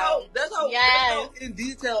 Yes. That's how Yes. in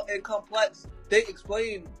detail and complex they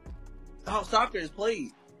explain how soccer is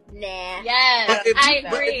played. Nah. Yes, But if I you,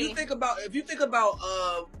 but agree. if you think about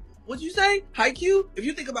what'd you say? Haikyuu? If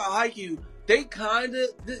you think about Haikyuu, they kind of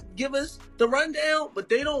give us the rundown, but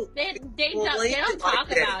they don't. They relate don't it talk like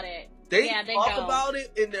that. about it. They Yeah, they talk don't. about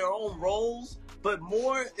it in their own roles, but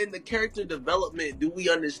more in the character development do we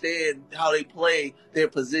understand how they play their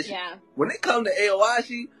position. Yeah. When they come to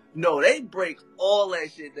Aoashi, no, they break all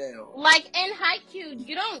that shit down. Like in Haikyuu,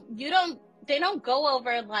 they don't go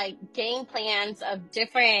over like game plans of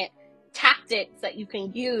different tactics that you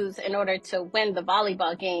can use in order to win the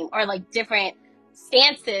volleyball game, or like different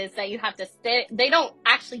stances that you have to stay. They don't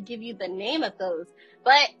actually give you the name of those.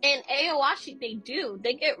 But in Aoashi, they do.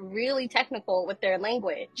 They get really technical with their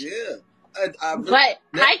language. Yeah. I really, But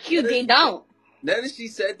now- Haikyuu, they don't. Now that she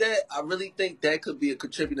said that, I really think that could be a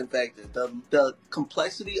contributing factor. The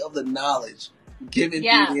complexity of the knowledge given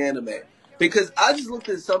Yeah. through the anime. Because I just looked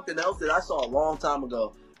at something else that I saw a long time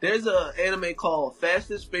ago. There's an anime called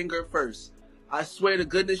Fastest Finger First. I swear to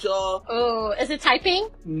goodness, y'all. Oh, is it typing?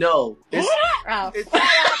 No. It's Oh.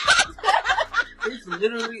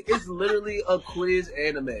 it's literally a quiz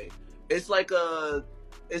anime. It's like a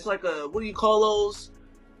what do you call those?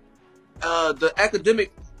 The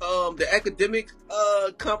academic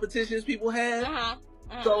competitions people have.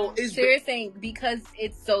 So it's So you're saying because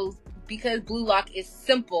Blue Lock is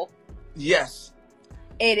simple, yes.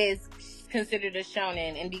 it is considered a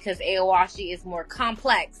shonen, and because Aowashi is more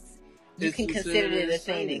complex, you It's can consider considered it a a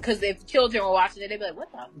seinen. seinen. Because if children were watching it, they'd be like,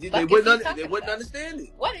 "What the They fuck is he wouldn't talking they wouldn't about? understand it.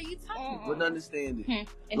 What are you talking about?" Wouldn't understand it.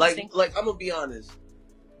 Interesting. Like I'm gonna be honest.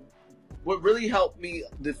 What really helped me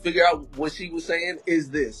to figure out what she was saying is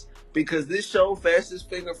this, because this show, Fastest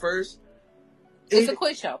Finger First, It's a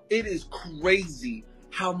quiz show. it is crazy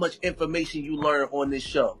how much information you learn on this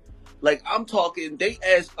show. Like I'm talking, they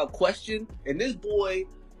ask a question, and this boy,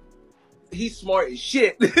 he's smart as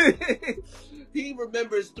shit. He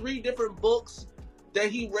remembers 3 different books that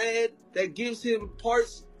he read that gives him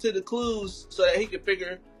parts to the clues so that he can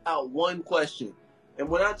figure out one question. And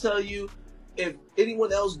when I tell you, if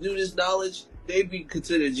anyone else knew this knowledge, they'd be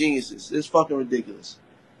considered geniuses. It's fucking ridiculous.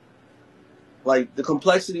 Like the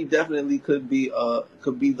complexity definitely could be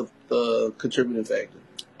the contributing factor.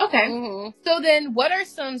 Okay. Mm-hmm. So then, what are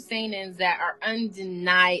some seinens that are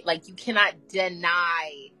undenied? Like you cannot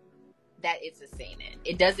deny that it's a seinen.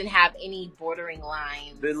 It doesn't have any bordering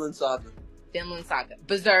lines. Vinland Saga. Vinland Saga,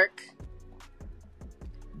 Berserk,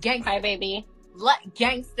 Gangsta. Hi, baby.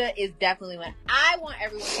 Gangsta is definitely one. I want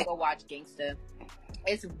everyone to go watch Gangsta.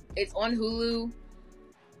 It's on Hulu.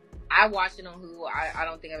 I watched it on Hulu. I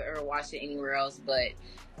don't think I've ever watched it anywhere else, but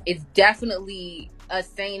it's definitely a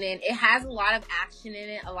seinen. It has a lot of action in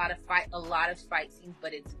it, a lot of fight scenes,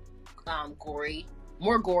 but it's gory,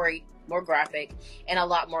 more graphic, and a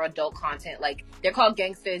lot more adult content. Like, they're called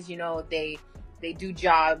gangsters, you know, they do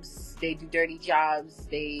jobs, they do dirty jobs,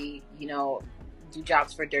 they, you know, do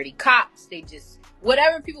jobs for dirty cops. They just,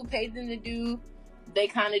 whatever people pay them to do, they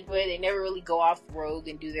kind of do it. They never really go off rogue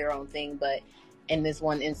and do their own thing, but in this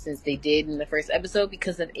one instance, they did in the first episode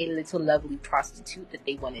because of a little lovely prostitute that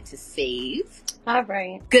they wanted to save. All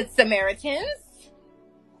right. Good Samaritans.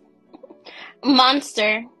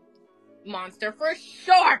 Monster For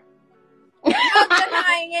sure. No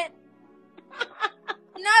denying it.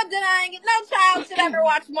 No denying it. No child should ever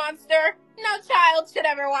watch Monster. No child should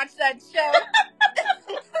ever watch that show.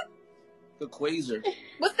 The Quasar.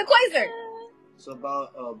 What's the Quasar? It's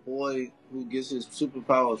about a boy who gets his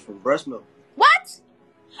superpowers from breast milk. What?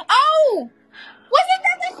 Oh! Wasn't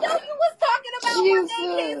that the show you was talking about one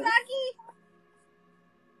day,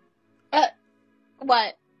 Keizaki?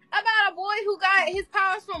 What? About a boy who got his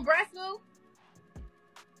powers from breast milk?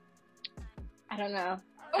 I don't know.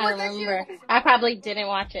 Or I was don't that remember. you? I probably didn't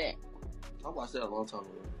watch it. I watched that a long time ago.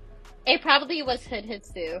 It probably was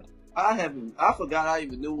Hitsu. I forgot I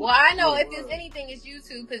even knew. Well, I know what if it it's was. anything, it's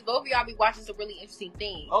YouTube, because both of y'all be watching some really interesting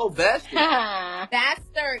things. Oh, Bastard.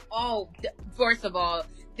 Bastard. Oh, first of all,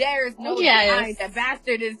 there is no Yes. denying that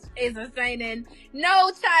Bastard is a seinen.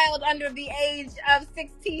 No child under the age of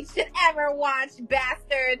 16 should ever watch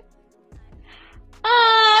Bastard.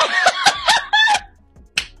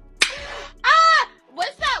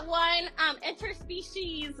 What's that one?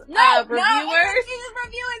 Interspecies No, reviewers. interspecies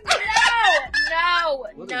reviewers. No.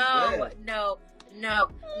 What is that? No.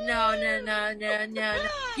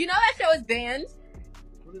 You know that show is banned.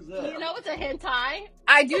 What is that? You know it's a hentai.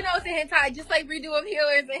 I do know it's a hentai, just like Redo of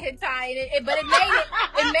Healer is a hentai, but it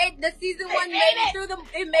made the season one made it through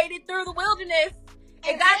the wilderness.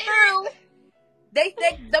 It got through.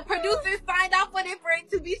 The producers signed off on it for it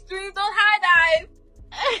to be streamed on High Dive.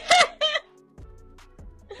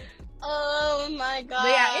 Oh my god. But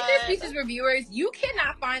yeah, interspecies reviewers, you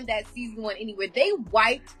cannot find that season one anywhere. They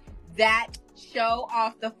wiped that show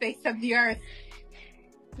off the face of the earth.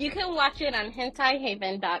 You can watch it on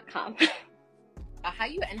hentaihaven.com. How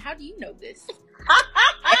do you know this?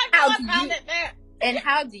 I found it there. And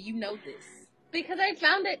how do you know this? Because I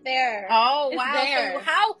found it there. Oh, It's wow. there. So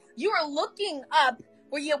how you are looking up,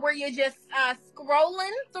 were you just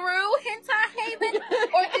scrolling through Hentai Haven,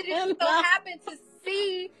 or did you so happen to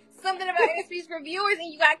see something about interspecies reviewers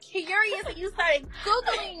and you got curious and you started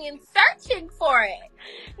Googling and searching for it?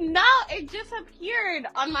 No, it just appeared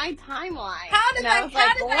on my timeline. How does And I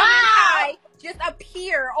that was like, hentai just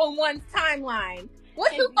appear on one's timeline?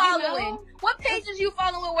 What you And following? you know- What pages you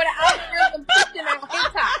following where the algorithm pushing out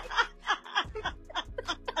hentai?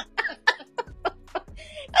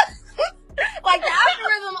 Like, the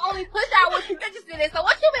algorithm only push out what you're interested in. So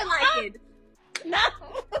what you been liking?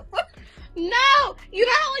 No, you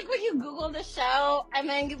know how like when you Google the show and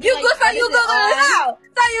then you You like, go, so what you is it Google on? the show?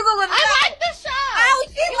 So you Google the show. I like the show. Oh,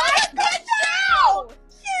 she likes the show.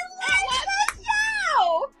 She likes the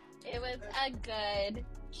show. It was a good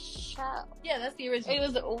show. Yeah, that's the original. It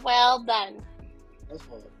was well done. That's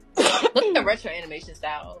fine. Look at the retro animation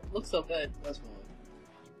style. Looks so good. That's fine.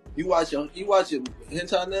 You watching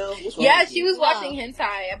hentai now? What's wrong Yeah, with she you? was No. watching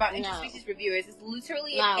hentai about No. interspecies reviewers. It's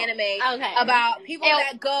literally No. an anime Okay. about people It-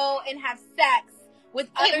 that go and have sex with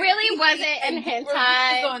other really species wasn't and an do hentai.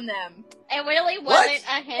 reviews on them. It really What? wasn't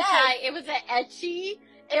a hentai. It was an ecchi.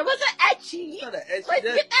 It was an ecchi. It's not an etchy, Like,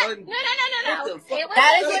 that's get that? un- No. What the fuck? It was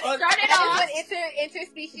That is That's what un- started That off. is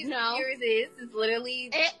what interspecies No. reviewers is. It's literally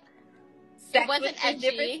It sex wasn't with the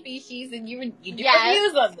different edgy. species, and you do Yes.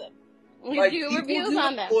 reviews on them. you Like, do people reviews do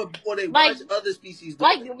on it, them. or they Like- watch other species do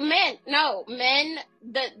Like it. men.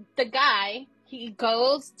 The guy, he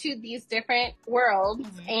goes to these different worlds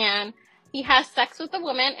Mhm. and he has sex with a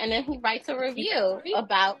woman, and then he writes a review Review.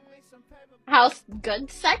 about how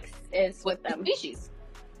good sex is with them. Species.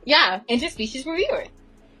 Yeah, Interspecies reviewer.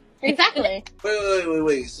 exactly.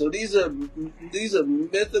 Wait. So these are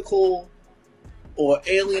mythical or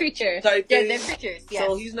alien Creatures. type Yeah, they're things. creatures. Yes.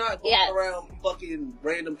 So he's not going Yes. around fucking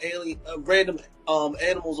random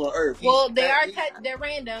animals on Earth. Well, He's- they are he's- they're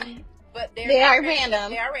random, but They not are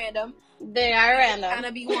random. They are random. They are Kind random.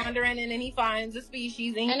 of be wandering, and then he finds a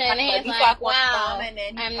species, and, And then he's he like, fuck one wow, of them, and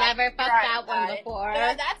then he I've fuck never the fucked right that one guy. before.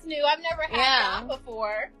 That's new. I've never had Yeah. that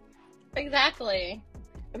before. Exactly.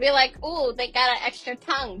 I'd be like, ooh, they got an extra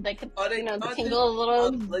tongue. They could, tingle a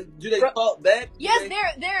little. Do they talk back? Yes,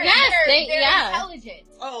 they're intelligent.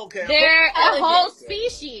 Oh, okay. They're a intelligent. whole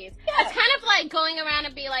species. It's kind of like going around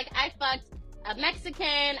and be like, I fucked a Mexican,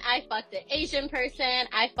 I fucked an Asian person,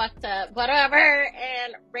 I fucked a whatever,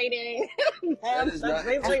 and rating. That is not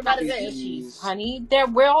basically what it is. species. Honey,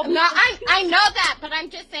 we're all. No, I know that, but I'm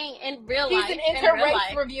just saying in real She's life. an in real inter-race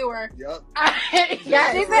life. reviewer. Yep.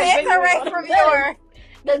 Yes, She's an inter-race reviewer.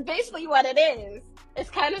 That's basically what it is.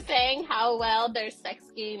 It's kind of saying how well their sex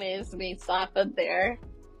game is based off of their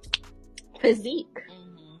physique.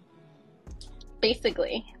 Mm-hmm.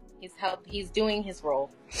 Basically. He's doing his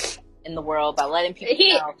role in the world by letting people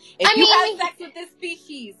He- know if I you mean- have sex with this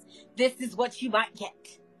species, this is what you might get.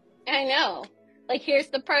 I know. Like, here's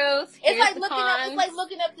the pros. It's Here's like the looking cons. up. It's like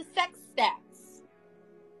looking up the sex stats.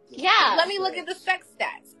 Yeah. Let me look at the sex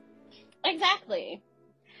stats. Exactly.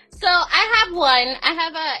 So I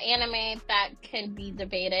have an anime that can be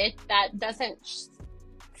debated that doesn't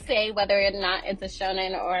say whether or not it's a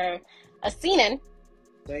shonen or a seinen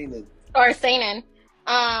Seinen. or a seinen.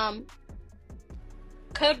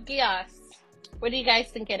 Code Geass. What do you guys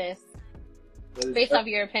think it is? Based off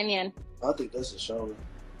your opinion. I think that's a shonen.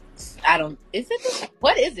 I don't. Is it?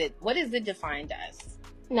 What is it? What is it defined as?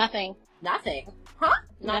 Nothing. Nothing.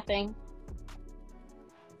 Nothing.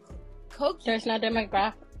 Coach. There's no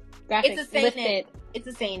demographic. It's a seinen. listed. It's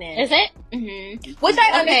a seinen. Is it? Mm-hmm. Which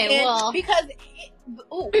I Okay, understand well- because.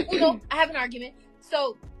 I have an argument.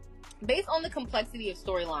 So, based on the complexity of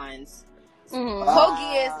storylines, Mm-hmm. Code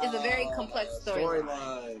Geass is a very complex storyline.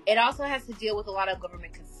 storyline. It also has to deal with a lot of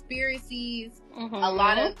government conspiracies, Mm-hmm. a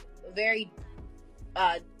lot of very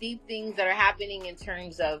deep things that are happening in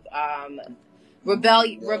terms of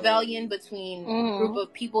rebellion between Mhm. a group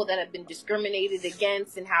of people that have been discriminated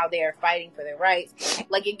against and how they are fighting for their rights.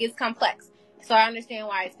 Like, it gets complex. So I understand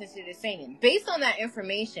why it's considered a seinen. Based on that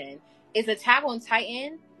information, is Attack on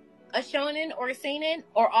Titan a shonen or a seinen?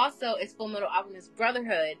 Or also is Fullmetal Alchemist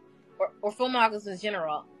Brotherhood or Fullmetal Alchemist in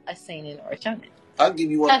general a seinen or a shonen? I'll give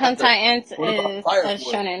you one. Attack on Titans What about is Fire a Force?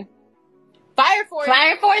 shonen. Fire Force.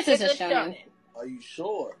 Fire Force is is a shonen. Are you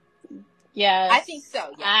sure? Yes. I think so.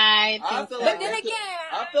 Yeah. I I think feel so. like But then that could- again,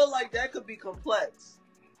 I feel like that could be complex.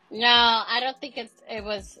 No, I don't think it's a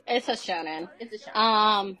shonen. it's a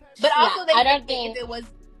shonen. But yeah, also, they I don't think think if it was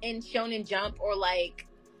in Shonen Jump or like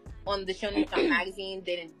on the Shonen Jump magazine,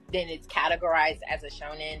 then it's categorized as a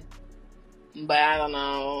shonen. But I don't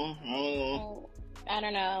know. I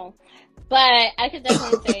don't know. But I could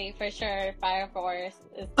definitely say for sure Fire Force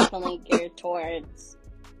is definitely geared towards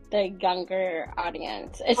the younger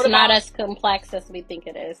audience. It's What not about- as complex as we think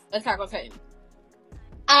it is. Attack on Titan.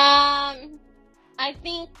 I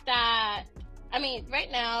think that,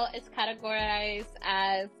 right now it's categorized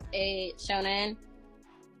as a shonen,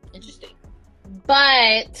 Interesting.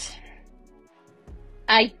 but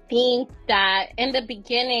I think that in the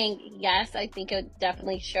beginning, yes, I think it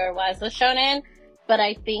definitely sure was a shonen, but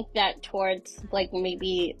I think that towards like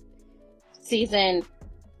maybe season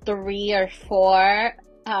 3 or 4,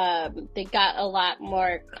 they got a lot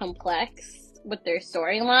more complex with their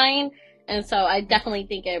storyline. And so I definitely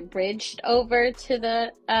think it bridged over to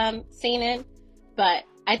the seinen, but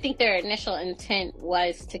I think their initial intent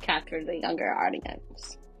was to capture the younger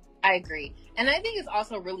audience. I agree. And I think it's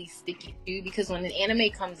also really sticky too, because when an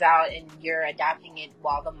anime comes out and you're adapting it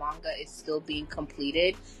while the manga is still being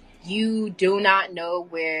completed, you do not know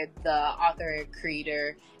where the author or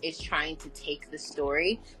creator is trying to take the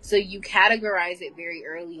story. So you categorize it very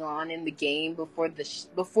early on in the game before the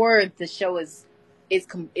show is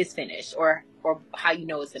finished, or how you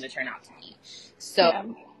know it's going to turn out to be.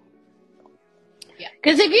 So, yeah.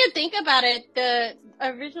 Because if you think about it, the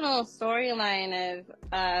original storyline of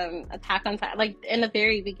Attack on Titan, like in the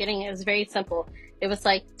very beginning, it was very simple. It was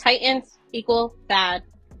like Titans equal bad,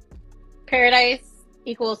 Paradise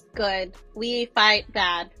equals good. We fight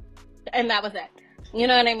bad, and that was it. You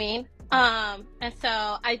know what I mean? And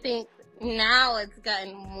so I think now it's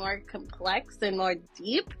gotten more complex and more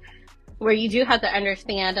deep, where you do have to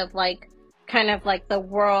understand of like kind of like the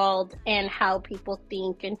world and how people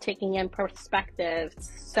think and taking in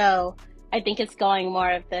perspectives. So I think it's going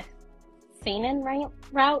more of the seinen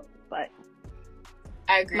route, but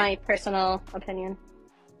I agree. my personal opinion.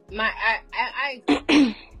 I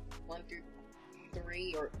 1 through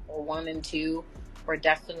 3 or 1 and 2 were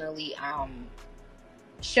definitely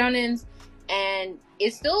shonens, and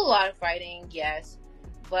it's still a lot of fighting, yes,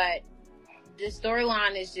 but the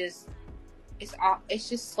storyline is just it's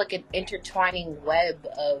just like an intertwining web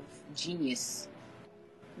of genius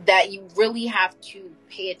that you really have to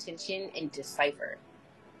pay attention and decipher.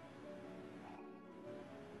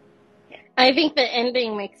 I think the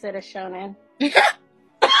ending makes it a shonen. You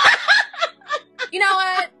know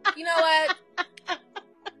what?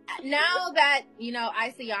 Now that,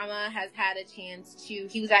 Isayama has had a chance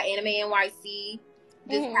he was at Anime NYC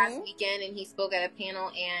this past weekend, and he spoke at a panel,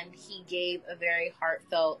 and he gave a very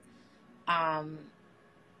heartfelt,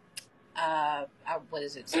 what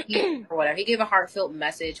is it, speech or whatever. He gave a heartfelt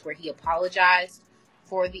message where he apologized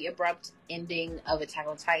for the abrupt ending of Attack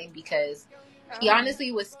on Titan, because he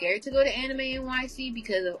honestly was scared to go to Anime NYC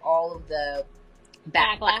because of all of the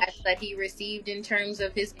backlash that he received in terms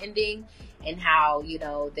of his ending, and how, he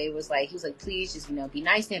was like, please just, be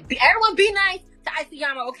nice to him. Everyone be nice to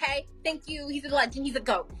Isayama, okay? Thank you. He's a legend. He's a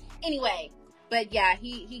GOAT. Anyway, but yeah,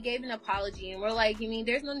 he gave an apology, and we're like,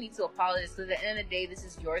 there's no need to apologize, because at the end of the day, this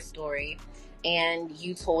is your story, and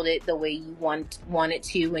you told it the way you wanted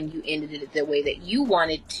to, and you ended it the way that you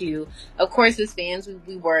wanted to. Of course, as fans,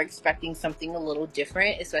 we were expecting something a little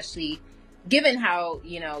different, especially given how,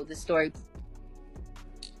 the story.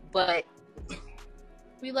 But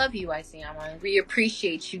we love you, Isayama, and we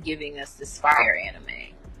appreciate you giving us this fire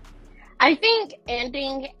anime. I think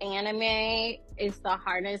ending anime is the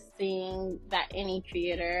hardest thing that any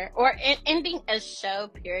creator, or ending a show,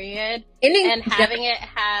 period, and having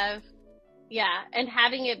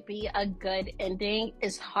it be a good ending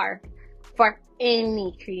is hard for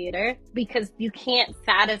any creator, because you can't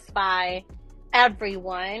satisfy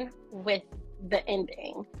everyone with the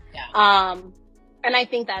ending. Yeah. And I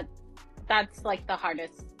think that's like the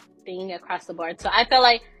hardest thing across the board. So I feel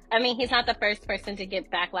like, he's not the first person to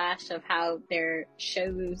get backlash of how their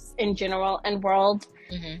shows in general and world,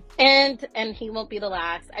 and he won't be the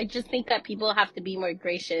last. I just think that people have to be more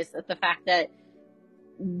gracious of the fact that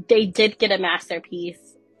they did get a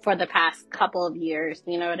masterpiece for the past couple of years,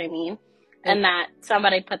 you know what I mean? And that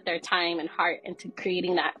somebody put their time and heart into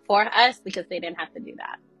creating that for us, because they didn't have to do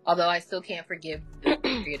that. Although I still can't forgive the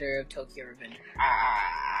creator of Tokyo Revenge.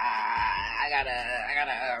 I gotta,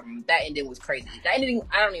 that ending was crazy. That ending,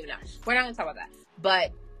 I don't even know. We're not gonna talk about that.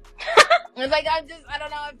 But, it's like, I don't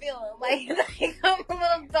know how I feel. Like I'm a little,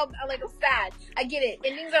 I'm sad. I get it.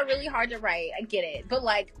 Endings are really hard to write. I get it. But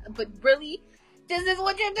really, this is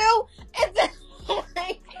what you do? This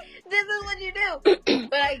is what you do.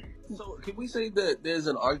 So, can we say that there's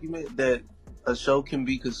an argument that a show can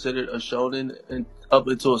be considered a shonen and up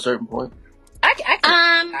until a certain point? I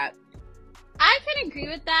can agree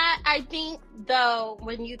with that. I think, though,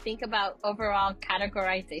 when you think about overall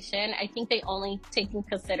categorization, I think they only take into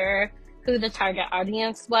consider who the target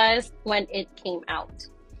audience was when it came out.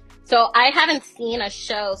 So I haven't seen a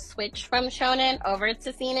show switch from shonen over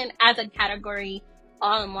to seinen as a category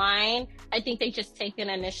online. I think they just take an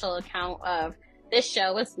initial account of this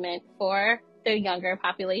show was meant for the younger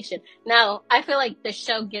population. Now, I feel like the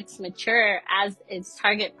show gets mature as its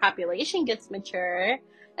target population gets mature,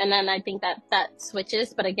 and then I think that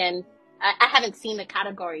switches. But again, I haven't seen the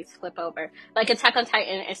categories flip over. Like Attack on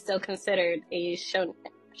Titan is still considered a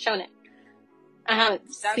shonen. I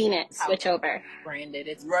haven't seen it switch over. Branded,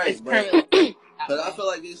 it's permanently. But I feel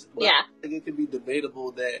like it could be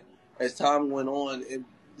debatable that as time went on, it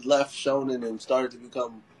left shonen and started to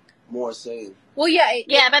become more sane. Well,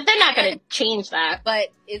 yeah, but they're not going to change that. But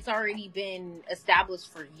it's already been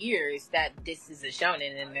established for years that this is a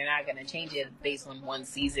shonen, and they're not going to change it based on one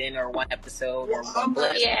season or one episode or one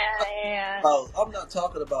blip. Yeah. I'm not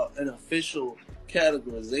talking about an official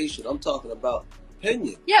categorization. I'm talking about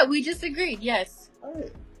opinion. Yeah, we just agreed. Yes. All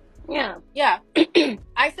right. Yeah.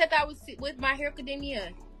 I said that was with My Hero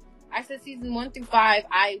Academia. I said season 1 through 5,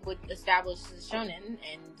 I would establish the shonen,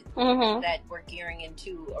 and that we're gearing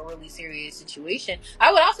into a really serious situation.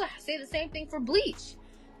 I would also say the same thing for Bleach.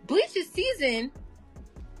 Bleach's season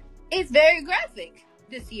is very graphic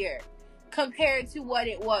this year compared to what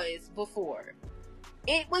it was before.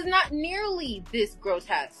 It was not nearly this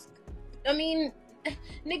grotesque.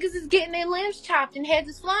 Niggas is getting their limbs chopped and heads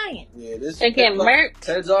is flying. Yeah, they're getting murked.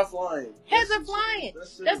 Heads are flying. Heads are flying.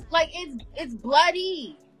 That's it's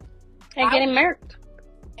bloody. They're getting murked.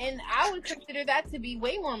 And I would consider that to be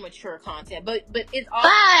way more mature content, but it's all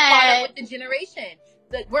part of the generation.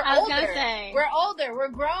 We're older, we're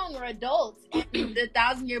grown, we're adults, and the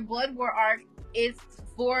 1,000-Year Blood War arc is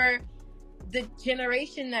for the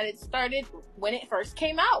generation that it started when it first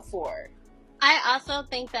came out for. I also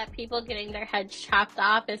think that people getting their heads chopped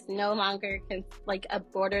off is no longer a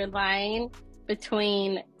borderline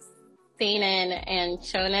between seinen and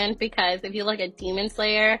shonen, because if you look at Demon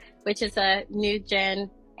Slayer, which is a new gen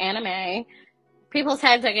anime, people's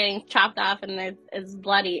heads are getting chopped off and it's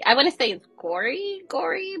bloody. I wouldn't say it's gory,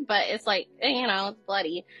 but it's it's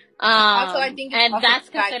bloody. Also, I think it's and also that's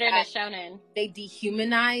the fact considered a that shonen. they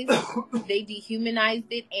dehumanized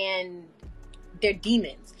it, and they're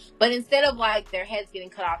demons. But instead of like their heads getting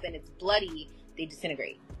cut off and it's bloody, they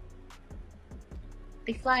disintegrate.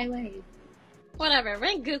 They fly away. Whatever.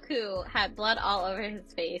 Rengoku had blood all over his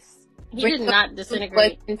face. He Rengoku did not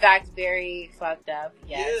disintegrate. Was in fact very fucked up.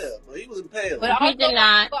 Yes. Yeah, but he was impaled. But He did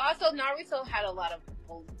not. But also, Naruto had a lot of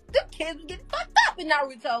people. The kids get fucked up in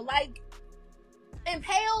Naruto, like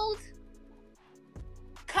impaled,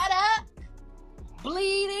 cut up,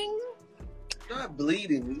 bleeding. Not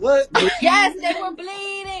bleeding. What? Yes, they were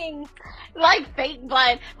bleeding. Like fake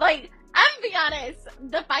blood. Like, I'm gonna be honest,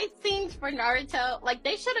 the fight scenes for Naruto, like,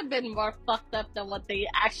 they should have been more fucked up than what they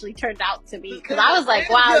actually turned out to be. Because I was like,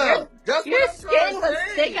 wow, your skin was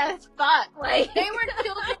thick as fuck. Like, They were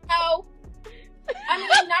children, though. I mean,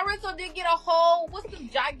 Naruto did get a whole, what's the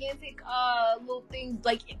gigantic little things,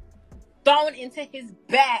 like, thrown into his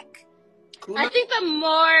back. I think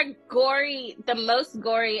the most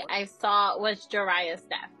gory I saw was Jiraiya's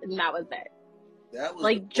death, and that was it. That was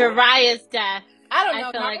Like, Jiraiya's death. I don't know.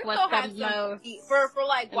 I feel like Naruto what's had the some most- for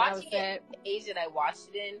like and that watching was it in the age that I watched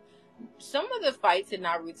it in. Some of the fights in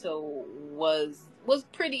Naruto was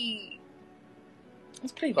pretty. It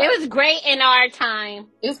was pretty bad. It was great in our time.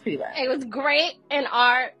 It was pretty bad. It was great in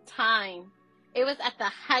our time. It was at the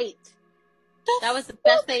height. That was the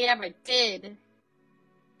best they ever did.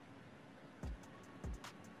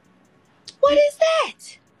 What is that?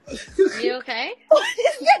 You okay? What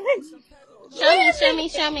is that?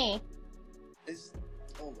 Show me. It's,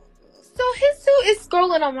 oh my god. So Hitsu is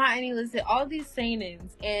scrolling on my and list at all these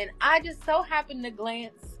seinens, and I just so happened to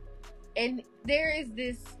glance, and there is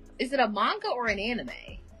this. Is it a manga or an anime?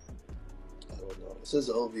 I don't know. It says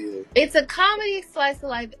OVA. It's a comedy slice of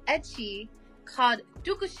life ecchi called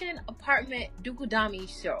Dukushin Apartment Dukudami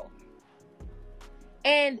Show.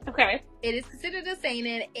 And Okay. it is considered a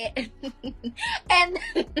seinen, and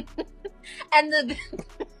and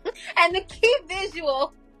the key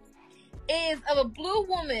visual is of a blue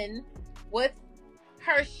woman with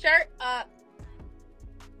her shirt up,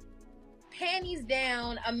 panties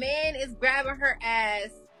down. A man is grabbing her ass,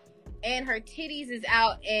 and her titties is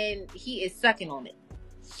out, and he is sucking on it.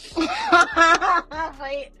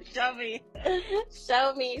 Wait, show me.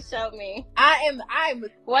 Show me. I'm.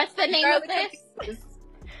 What's the name of Girly this? confused.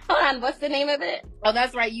 Hold on, what's the name of it? Oh,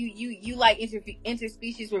 that's right. You like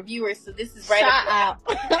interspecies reviewers, so this is right Shut up.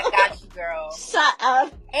 up. I got you, girl. Shut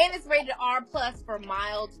up. And it's rated R+ for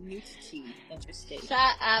mild nudity. Interesting.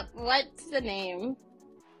 Shut up. What's the name?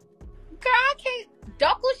 Girl, I can't.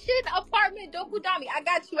 Dokushin Apartment Dokudami. I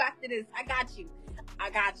got you after this. I got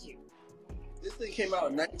you. This thing came out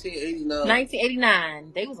in 1989.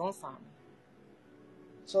 1989. They was on something.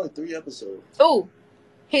 It's only 3 episodes. Ooh,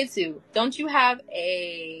 Hitsu, don't you have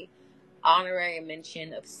a honorary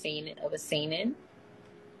mention of a seinen?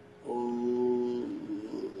 Ooh.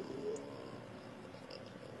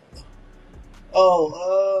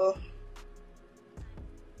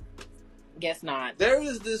 Guess not.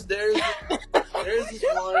 There's this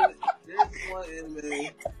one anime.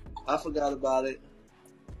 I forgot about it.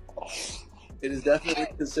 It is definitely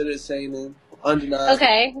considered seinen. Undeniable.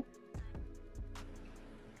 Okay.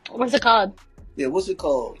 What's it called? Yeah, what's it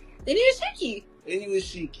called? Inuyashiki.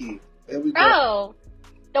 Inuyashiki. There we go. Oh.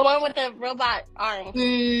 The one with the robot arm.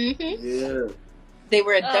 Mm-hmm. Yeah. They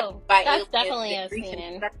were abducted by that's aliens definitely and a seinen.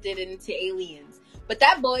 reconstructed into aliens. But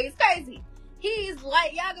that boy is crazy. He's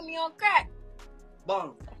like Yagami on crack.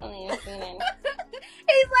 Bong. Definitely a seinen.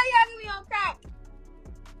 He's like Yagami on crack.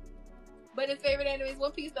 But his favorite anime is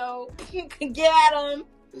One Piece, though. Get at him.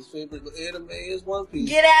 His favorite anime is One Piece.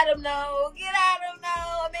 Get at him, no. Get at him,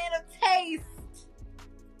 no. A man of taste.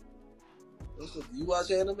 You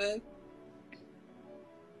watch anime?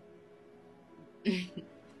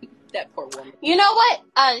 That poor woman. You know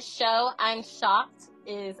what show I'm shocked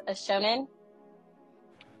is a shonen?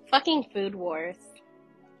 Fucking Food Wars.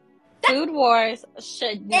 Food Wars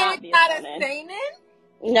should not And be it's not a shonen.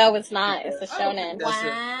 seinen? No, it's not. It's a I don't shonen. think that's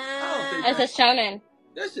it. I don't think It's a shonen.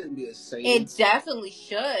 that shouldn't be a seinen. It definitely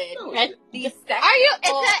should. No, It- The Are you? sexual It's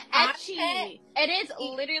an content- ecchi. It is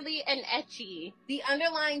literally an ecchi. The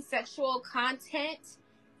underlying sexual content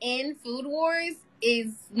in Food Wars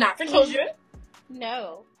is not for children.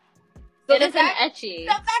 No. So It the is an fact, ecchi.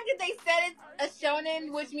 the fact that they said it's a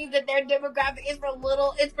shonen, which means that their demographic is for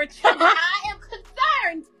little, it's for children. I am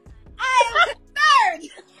concerned.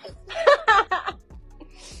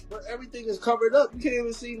 But everything is covered up. You can't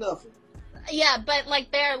even see nothing. Yeah, but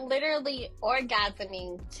like they're literally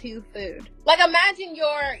orgasming to food. Like imagine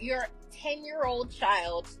your 10-year-old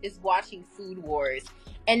child is watching Food Wars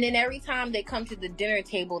And then every time they come to the dinner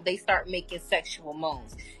table, they start making sexual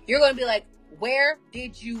moans. You're going to be like, where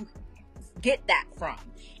did you get that from?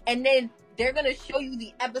 And then they're going to show you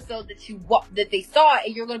the episode that they saw,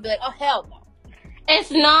 and you're going to be like, oh, hell no.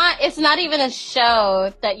 It's not even a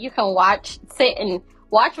show that you can sit and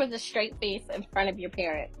watch with a straight face in front of your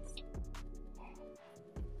parents.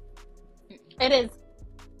 It is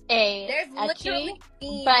There's ecchi, literally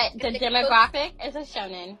scenes, but the demographic is a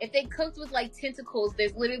shonen. if they cooked with like tentacles,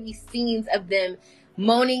 there's literally scenes of them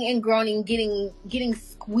moaning and groaning, getting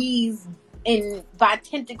squeezed by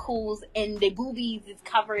tentacles, and their boobies is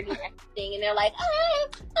covered and everything, and they're like,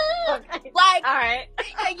 Okay. like, All right.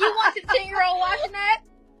 and you want your 10-year-old watching that?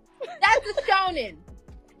 That's a shonen.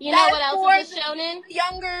 You know That's what else for is a shonen?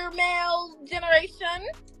 Younger male generation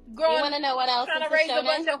You growing, want to know what else trying is to a raise a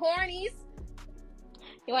bunch shonen? of hornies.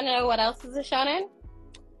 You want to know what else is a shonen?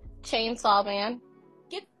 Chainsaw Man.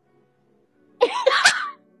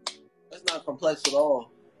 That's not complex at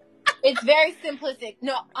all. It's very simplistic.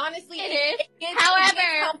 No, honestly, It is. it gets However,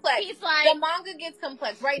 complex. he's like, The manga gets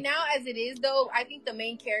complex. Right now, as it is, though, I think the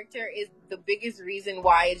main character is the biggest reason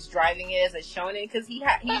why it's driving it as a shonen, because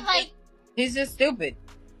he's just stupid.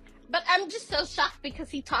 but I'm just so shocked because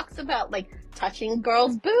he talks about like touching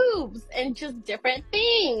girls' boobs and just different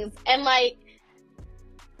things, and like,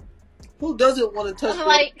 Who doesn't want to touch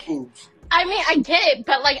Like- their boobs? I mean, I get it,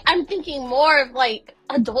 but like, I'm thinking more of like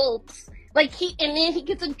adults. Like and then he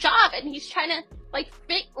gets a job and he's trying to like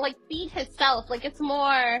feed himself. Like it's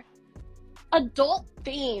more adult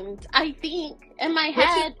themed, I think, in my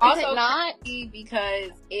head. Is also it not? crazy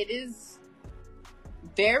because it is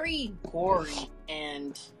very gory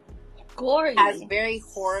and Gory. has very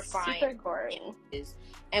horrifying Super gory. images.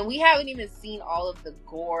 And we haven't even seen all of the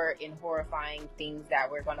gore and horrifying things that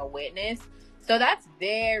we're going to witness. So that's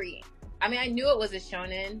very... I mean, I knew it was a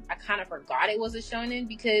shonen. I kind of forgot it was a shonen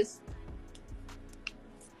because...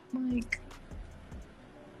 Like...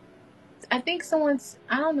 I think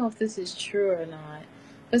I don't know if this is true or not,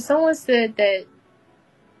 but someone said that...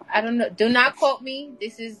 I don't know. Do not quote me.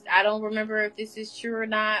 I don't remember if this is true or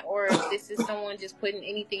not, or if this is someone just putting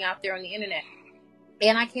anything out there on the internet.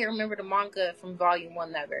 And I can't remember the manga from volume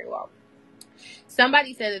 1 that very well.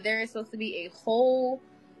 Somebody said that there is supposed to be a whole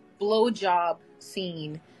blowjob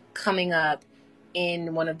scene coming up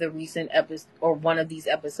in one of the recent episodes, or one of these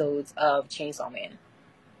episodes of Chainsaw Man.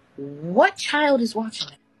 What child is watching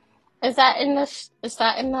it? Is that in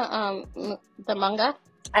the manga?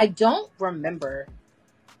 I don't remember.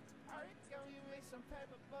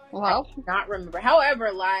 Well, Not remember.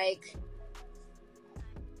 However, like...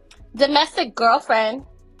 Domestic Girlfriend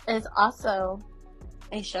is also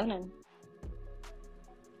a shonen.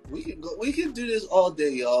 We can do this all day,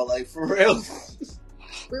 y'all. Like, for real.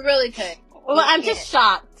 We really could. Well, I'm just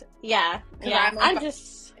shocked. Yeah. 'Cause Yeah. I'm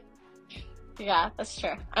Yeah, that's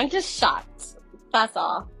true. I'm just shocked. That's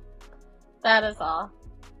all. That is all.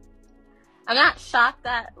 I'm not shocked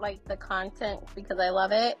at, like, the content because I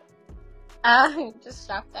love it. I'm just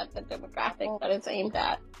shocked at the demographic that it's aimed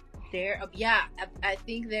at. I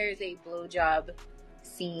think there's a blowjob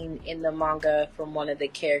scene in the manga from one of the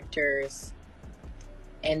characters,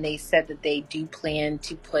 and they said that they do plan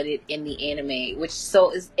to put it in the anime. Which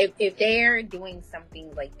is if they're doing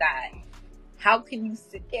something like that, how can you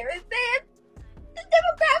sit there and say the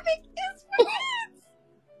demographic is for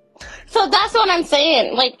kids? So that's what I'm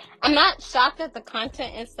saying. Like, I'm not shocked at the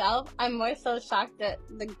content itself. I'm more so shocked at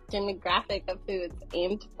the demographic of who it's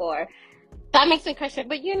aimed for. That makes me question.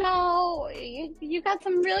 But you know, you got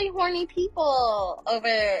some really horny people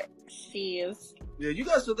overseas. Yeah,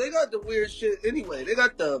 they got the weird shit anyway. They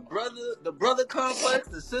got the brother complex,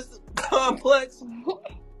 the sister complex.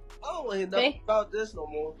 I don't want to hear nothing about this no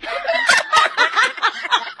more.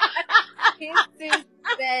 Kirsten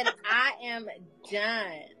said, I am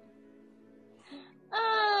done.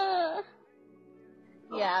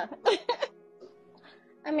 Yeah.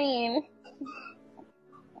 I mean,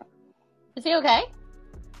 is he okay?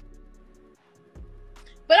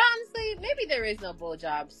 But honestly, maybe there is no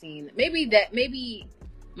blowjob scene. Maybe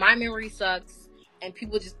my memory sucks and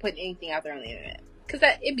people just put anything out there on the internet. Because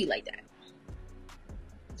it'd be like that.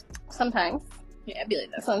 Sometimes. Yeah, it'd be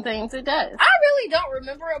like that. Some things it does. I really don't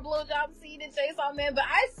remember a blowjob scene in Chainsaw Man, but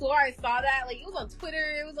I swore I saw that. Like, it was on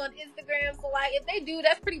Twitter, it was on Instagram. So, like, if they do,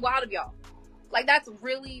 that's pretty wild of y'all. Like, that's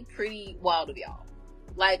really pretty wild of y'all.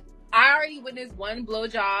 Like, I already witnessed one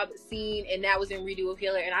blowjob scene, and that was in Redo of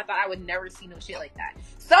Healer, and I thought I would never see no shit like that.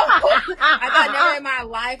 So, I thought never in my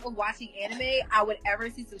life of watching anime, I would ever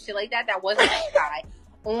see some shit like that wasn't hentai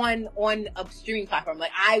on a streaming platform.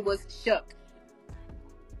 Like, I was shook.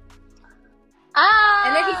 Ah!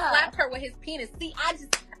 And then he slapped her with his penis. See, I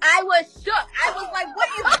was shook. I was like, what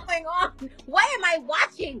is going on? What am I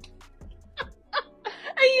watching?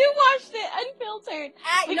 You watched it unfiltered.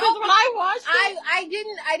 Because when I watched it, I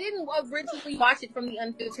didn't originally watch it from the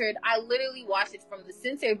unfiltered. I literally watched it from the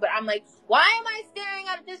censored, but I'm like, why am I staring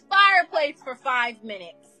at this fireplace for 5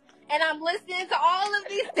 minutes? And I'm listening to all of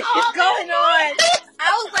these things going on.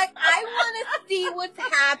 I was like, I want to see what's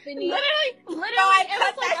happening. Literally, so I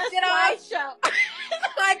cut that shit off. So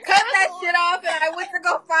I cut that shit off and I went to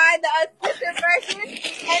go find the uncensored version.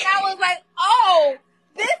 And I was like, oh,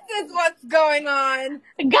 this is what's going on.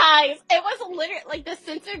 Guys, it was literally, like, the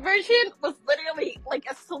censored version was literally like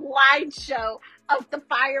a slideshow of the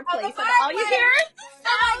fireplace. And all you hear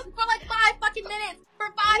is for like 5 fucking minutes. For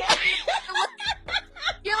 5 minutes.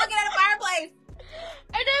 You're looking at a fireplace.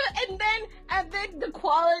 And then the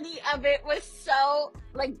quality of it was so,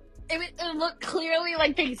 like, it looked clearly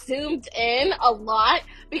like they zoomed in a lot,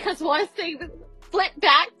 because once they flipped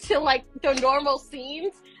back to, like, the normal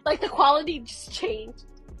scenes, like, the quality just changed.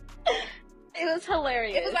 It was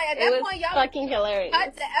hilarious. It was like, at that point, y'all fucking hilarious.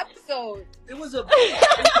 Cut the episode. It was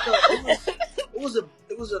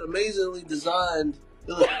an amazingly designed.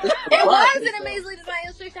 It was an amazingly designed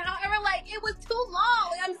illustration. However, like, it was too long.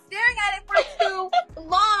 Like, I'm staring at it for too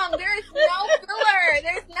long. There is no filler.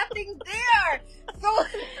 There's nothing there. So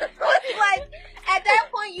it's like, at that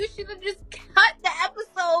point, you should have just cut the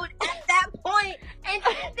episode at that point and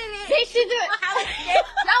ended it. They should have.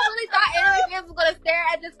 Y'all really thought Anime Fans was gonna stare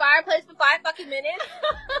at this fireplace for 5 fucking minutes?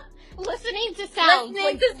 Listening to sounds.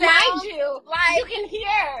 Mind you, you can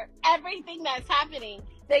hear everything that's happening.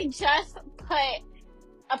 They just put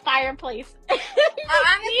a fireplace. I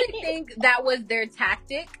honestly think that was their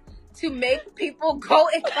tactic to make people go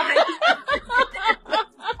and find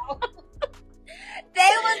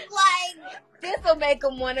They was like, this will make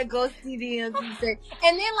them want to go see the uncensored.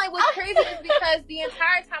 And then, like, what's crazy is because the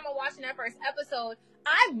entire time I'm watching that first episode,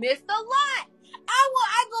 I missed a lot.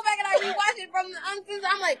 I go back and I rewatch it from the uncensored.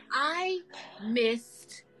 I'm like, I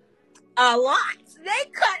missed a lot. They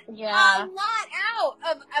cut a lot out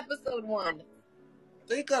of episode 1.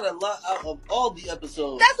 They got a lot out of all the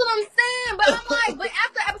episodes. That's what I'm saying. But I'm like, but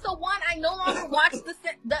after episode 1, I no longer watch the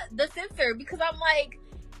censor, because I'm like,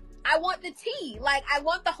 I want the tea. Like, I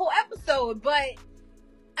want the whole episode. But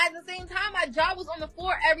at the same time, my jaw was on the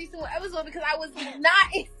floor every single episode because I was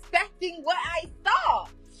not expecting what I saw.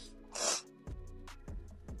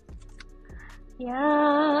 Yeah.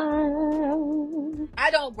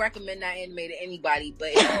 I don't recommend that anime to anybody, but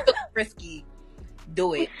if you feel risky,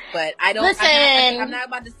 do it. But I don't. Listen, I'm not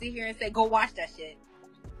about to sit here and say go watch that shit.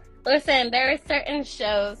 Listen, there are certain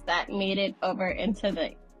shows that made it over into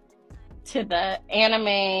the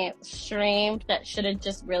anime stream that should have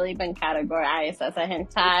just really been categorized as a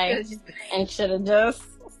hentai and should have just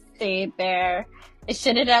stayed there. It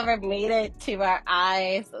should have never made it to our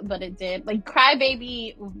eyes, but it did. Like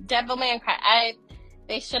Crybaby, Devilman Cry.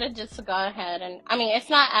 They should have just gone ahead and. I mean, it's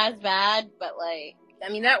not as bad, but like. I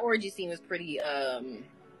mean, that orgy scene was pretty.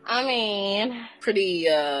 Pretty.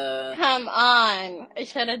 Come on! It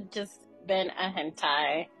should have just been a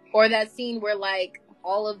hentai. Or that scene where like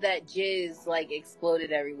all of that jizz like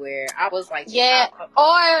exploded everywhere. I was like, yeah.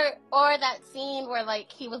 Or that scene where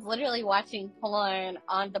like he was literally watching porn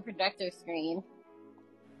on the projector screen.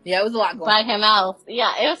 Yeah, it was a lot going by him else.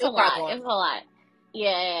 Yeah, it was a lot. It was a lot.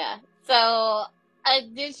 Yeah. So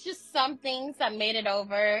there's just some things that made it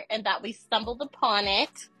over, and that we stumbled upon it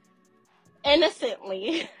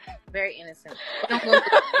innocently. Very innocent.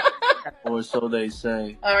 Or so they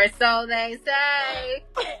say. Or so they say.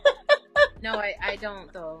 No, I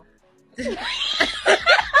don't though.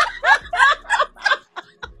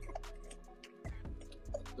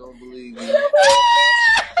 Don't believe me.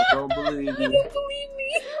 I don't believe you. You don't believe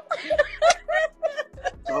me.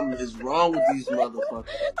 Something is wrong with these motherfuckers.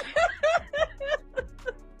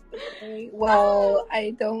 Well,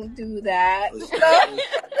 I don't do that.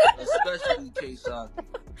 Especially Keisaki.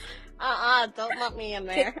 Don't let me in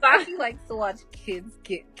there. Keisaki likes to watch kids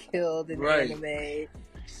get killed in anime.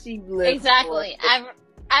 She lives exactly.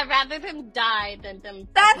 I'd rather them die than them.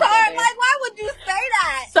 That's hard. Like, why would you say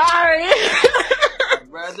that? Sorry. I'd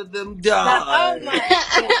rather them die. Oh my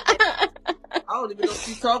I don't even know what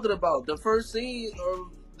she's talking about. The first scene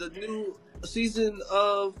of the new season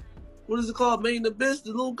of, what is it called? Made in Abyss.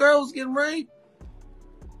 The little girl was getting raped.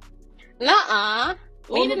 Nuh-uh.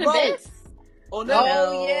 Made in Abyss. Oh, no.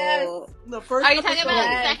 Oh, yes. The first Are you talking about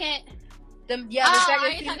the second? The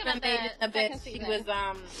second season of Made in Abyss. He was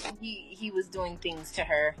he was doing things to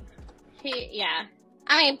her. Yeah.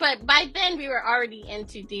 I mean, but by then we were already in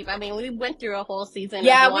too deep. I mean, we went through a whole season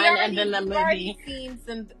of one, and then the we've already movie. seen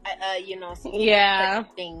some, some Yeah.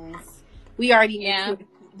 things. We already knew. Yeah.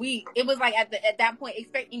 It was like at that point,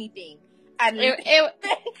 expect anything. I mean, expect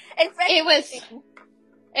It was. anything.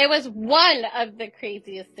 It was one of the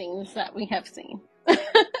craziest things that we have seen.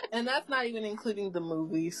 And that's not even including the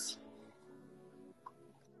movies.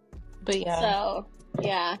 But yeah. So,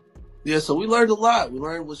 yeah. Yeah, so we learned a lot. We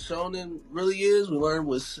learned what shonen really is. We learned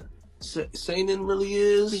what seinen really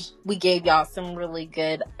is. We gave y'all some really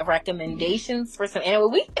good recommendations for some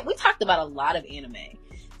anime. We talked about a lot of anime.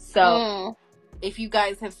 So if you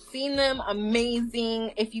guys have seen them,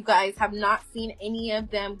 amazing. If you guys have not seen any of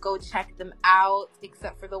them, go check them out,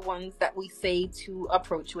 except for the ones that we say to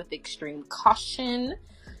approach with extreme caution.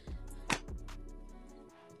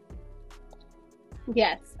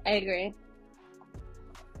 Yes, I agree.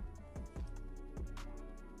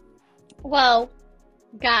 Well,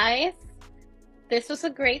 guys, this was a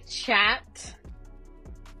great chat.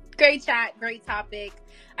 Great chat, great topic.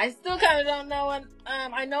 I still kind of don't know.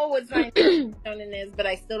 I know what science shonen is, but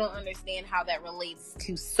I still don't understand how that relates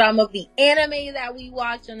to some of the anime that we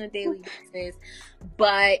watch on a daily basis.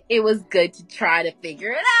 But it was good to try to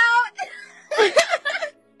figure it out. It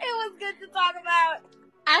was good to talk about.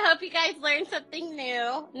 I hope you guys learned something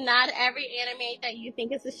new. Not every anime that you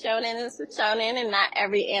think is a shonen is a shonen, and not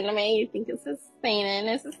every anime you think is a seinen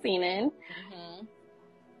is a seinen. Mm-hmm.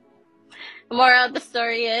 The moral of the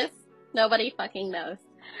story is, nobody fucking knows.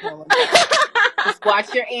 Just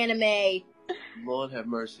watch your anime. Lord have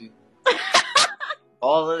mercy.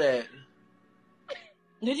 All of that.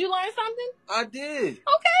 Did you learn something? I did.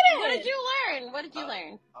 Okay then. What did you learn? What did you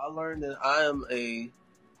learn? I learned that I am a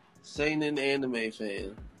seinen anime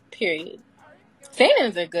fan. Period.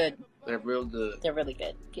 Seinens are good. They're real good. They're really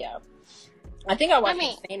good. Yeah. I think I watched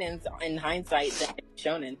Seinens in hindsight than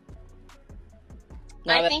shonen.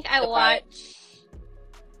 I think I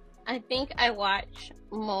watch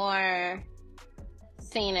more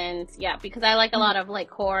seinens, yeah, because I like a lot of like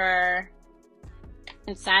horror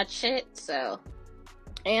and sad shit, so.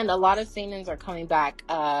 And a lot of seinens are coming back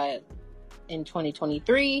in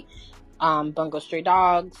 2023. Bungo Stray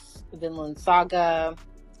Dogs, Vinland Saga.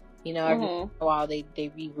 You know, every while they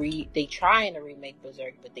trying to remake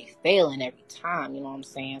Berserk, but they failing every time. You know what I'm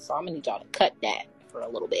saying? So I'm gonna need y'all to cut that for a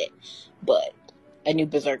little bit. But a new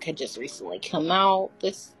Berserk had just recently come out.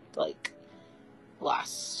 This like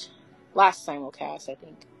last simulcast, I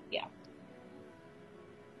think. Yeah.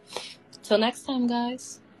 Till next time,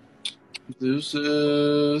 guys.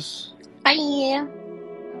 Deuces. Bye.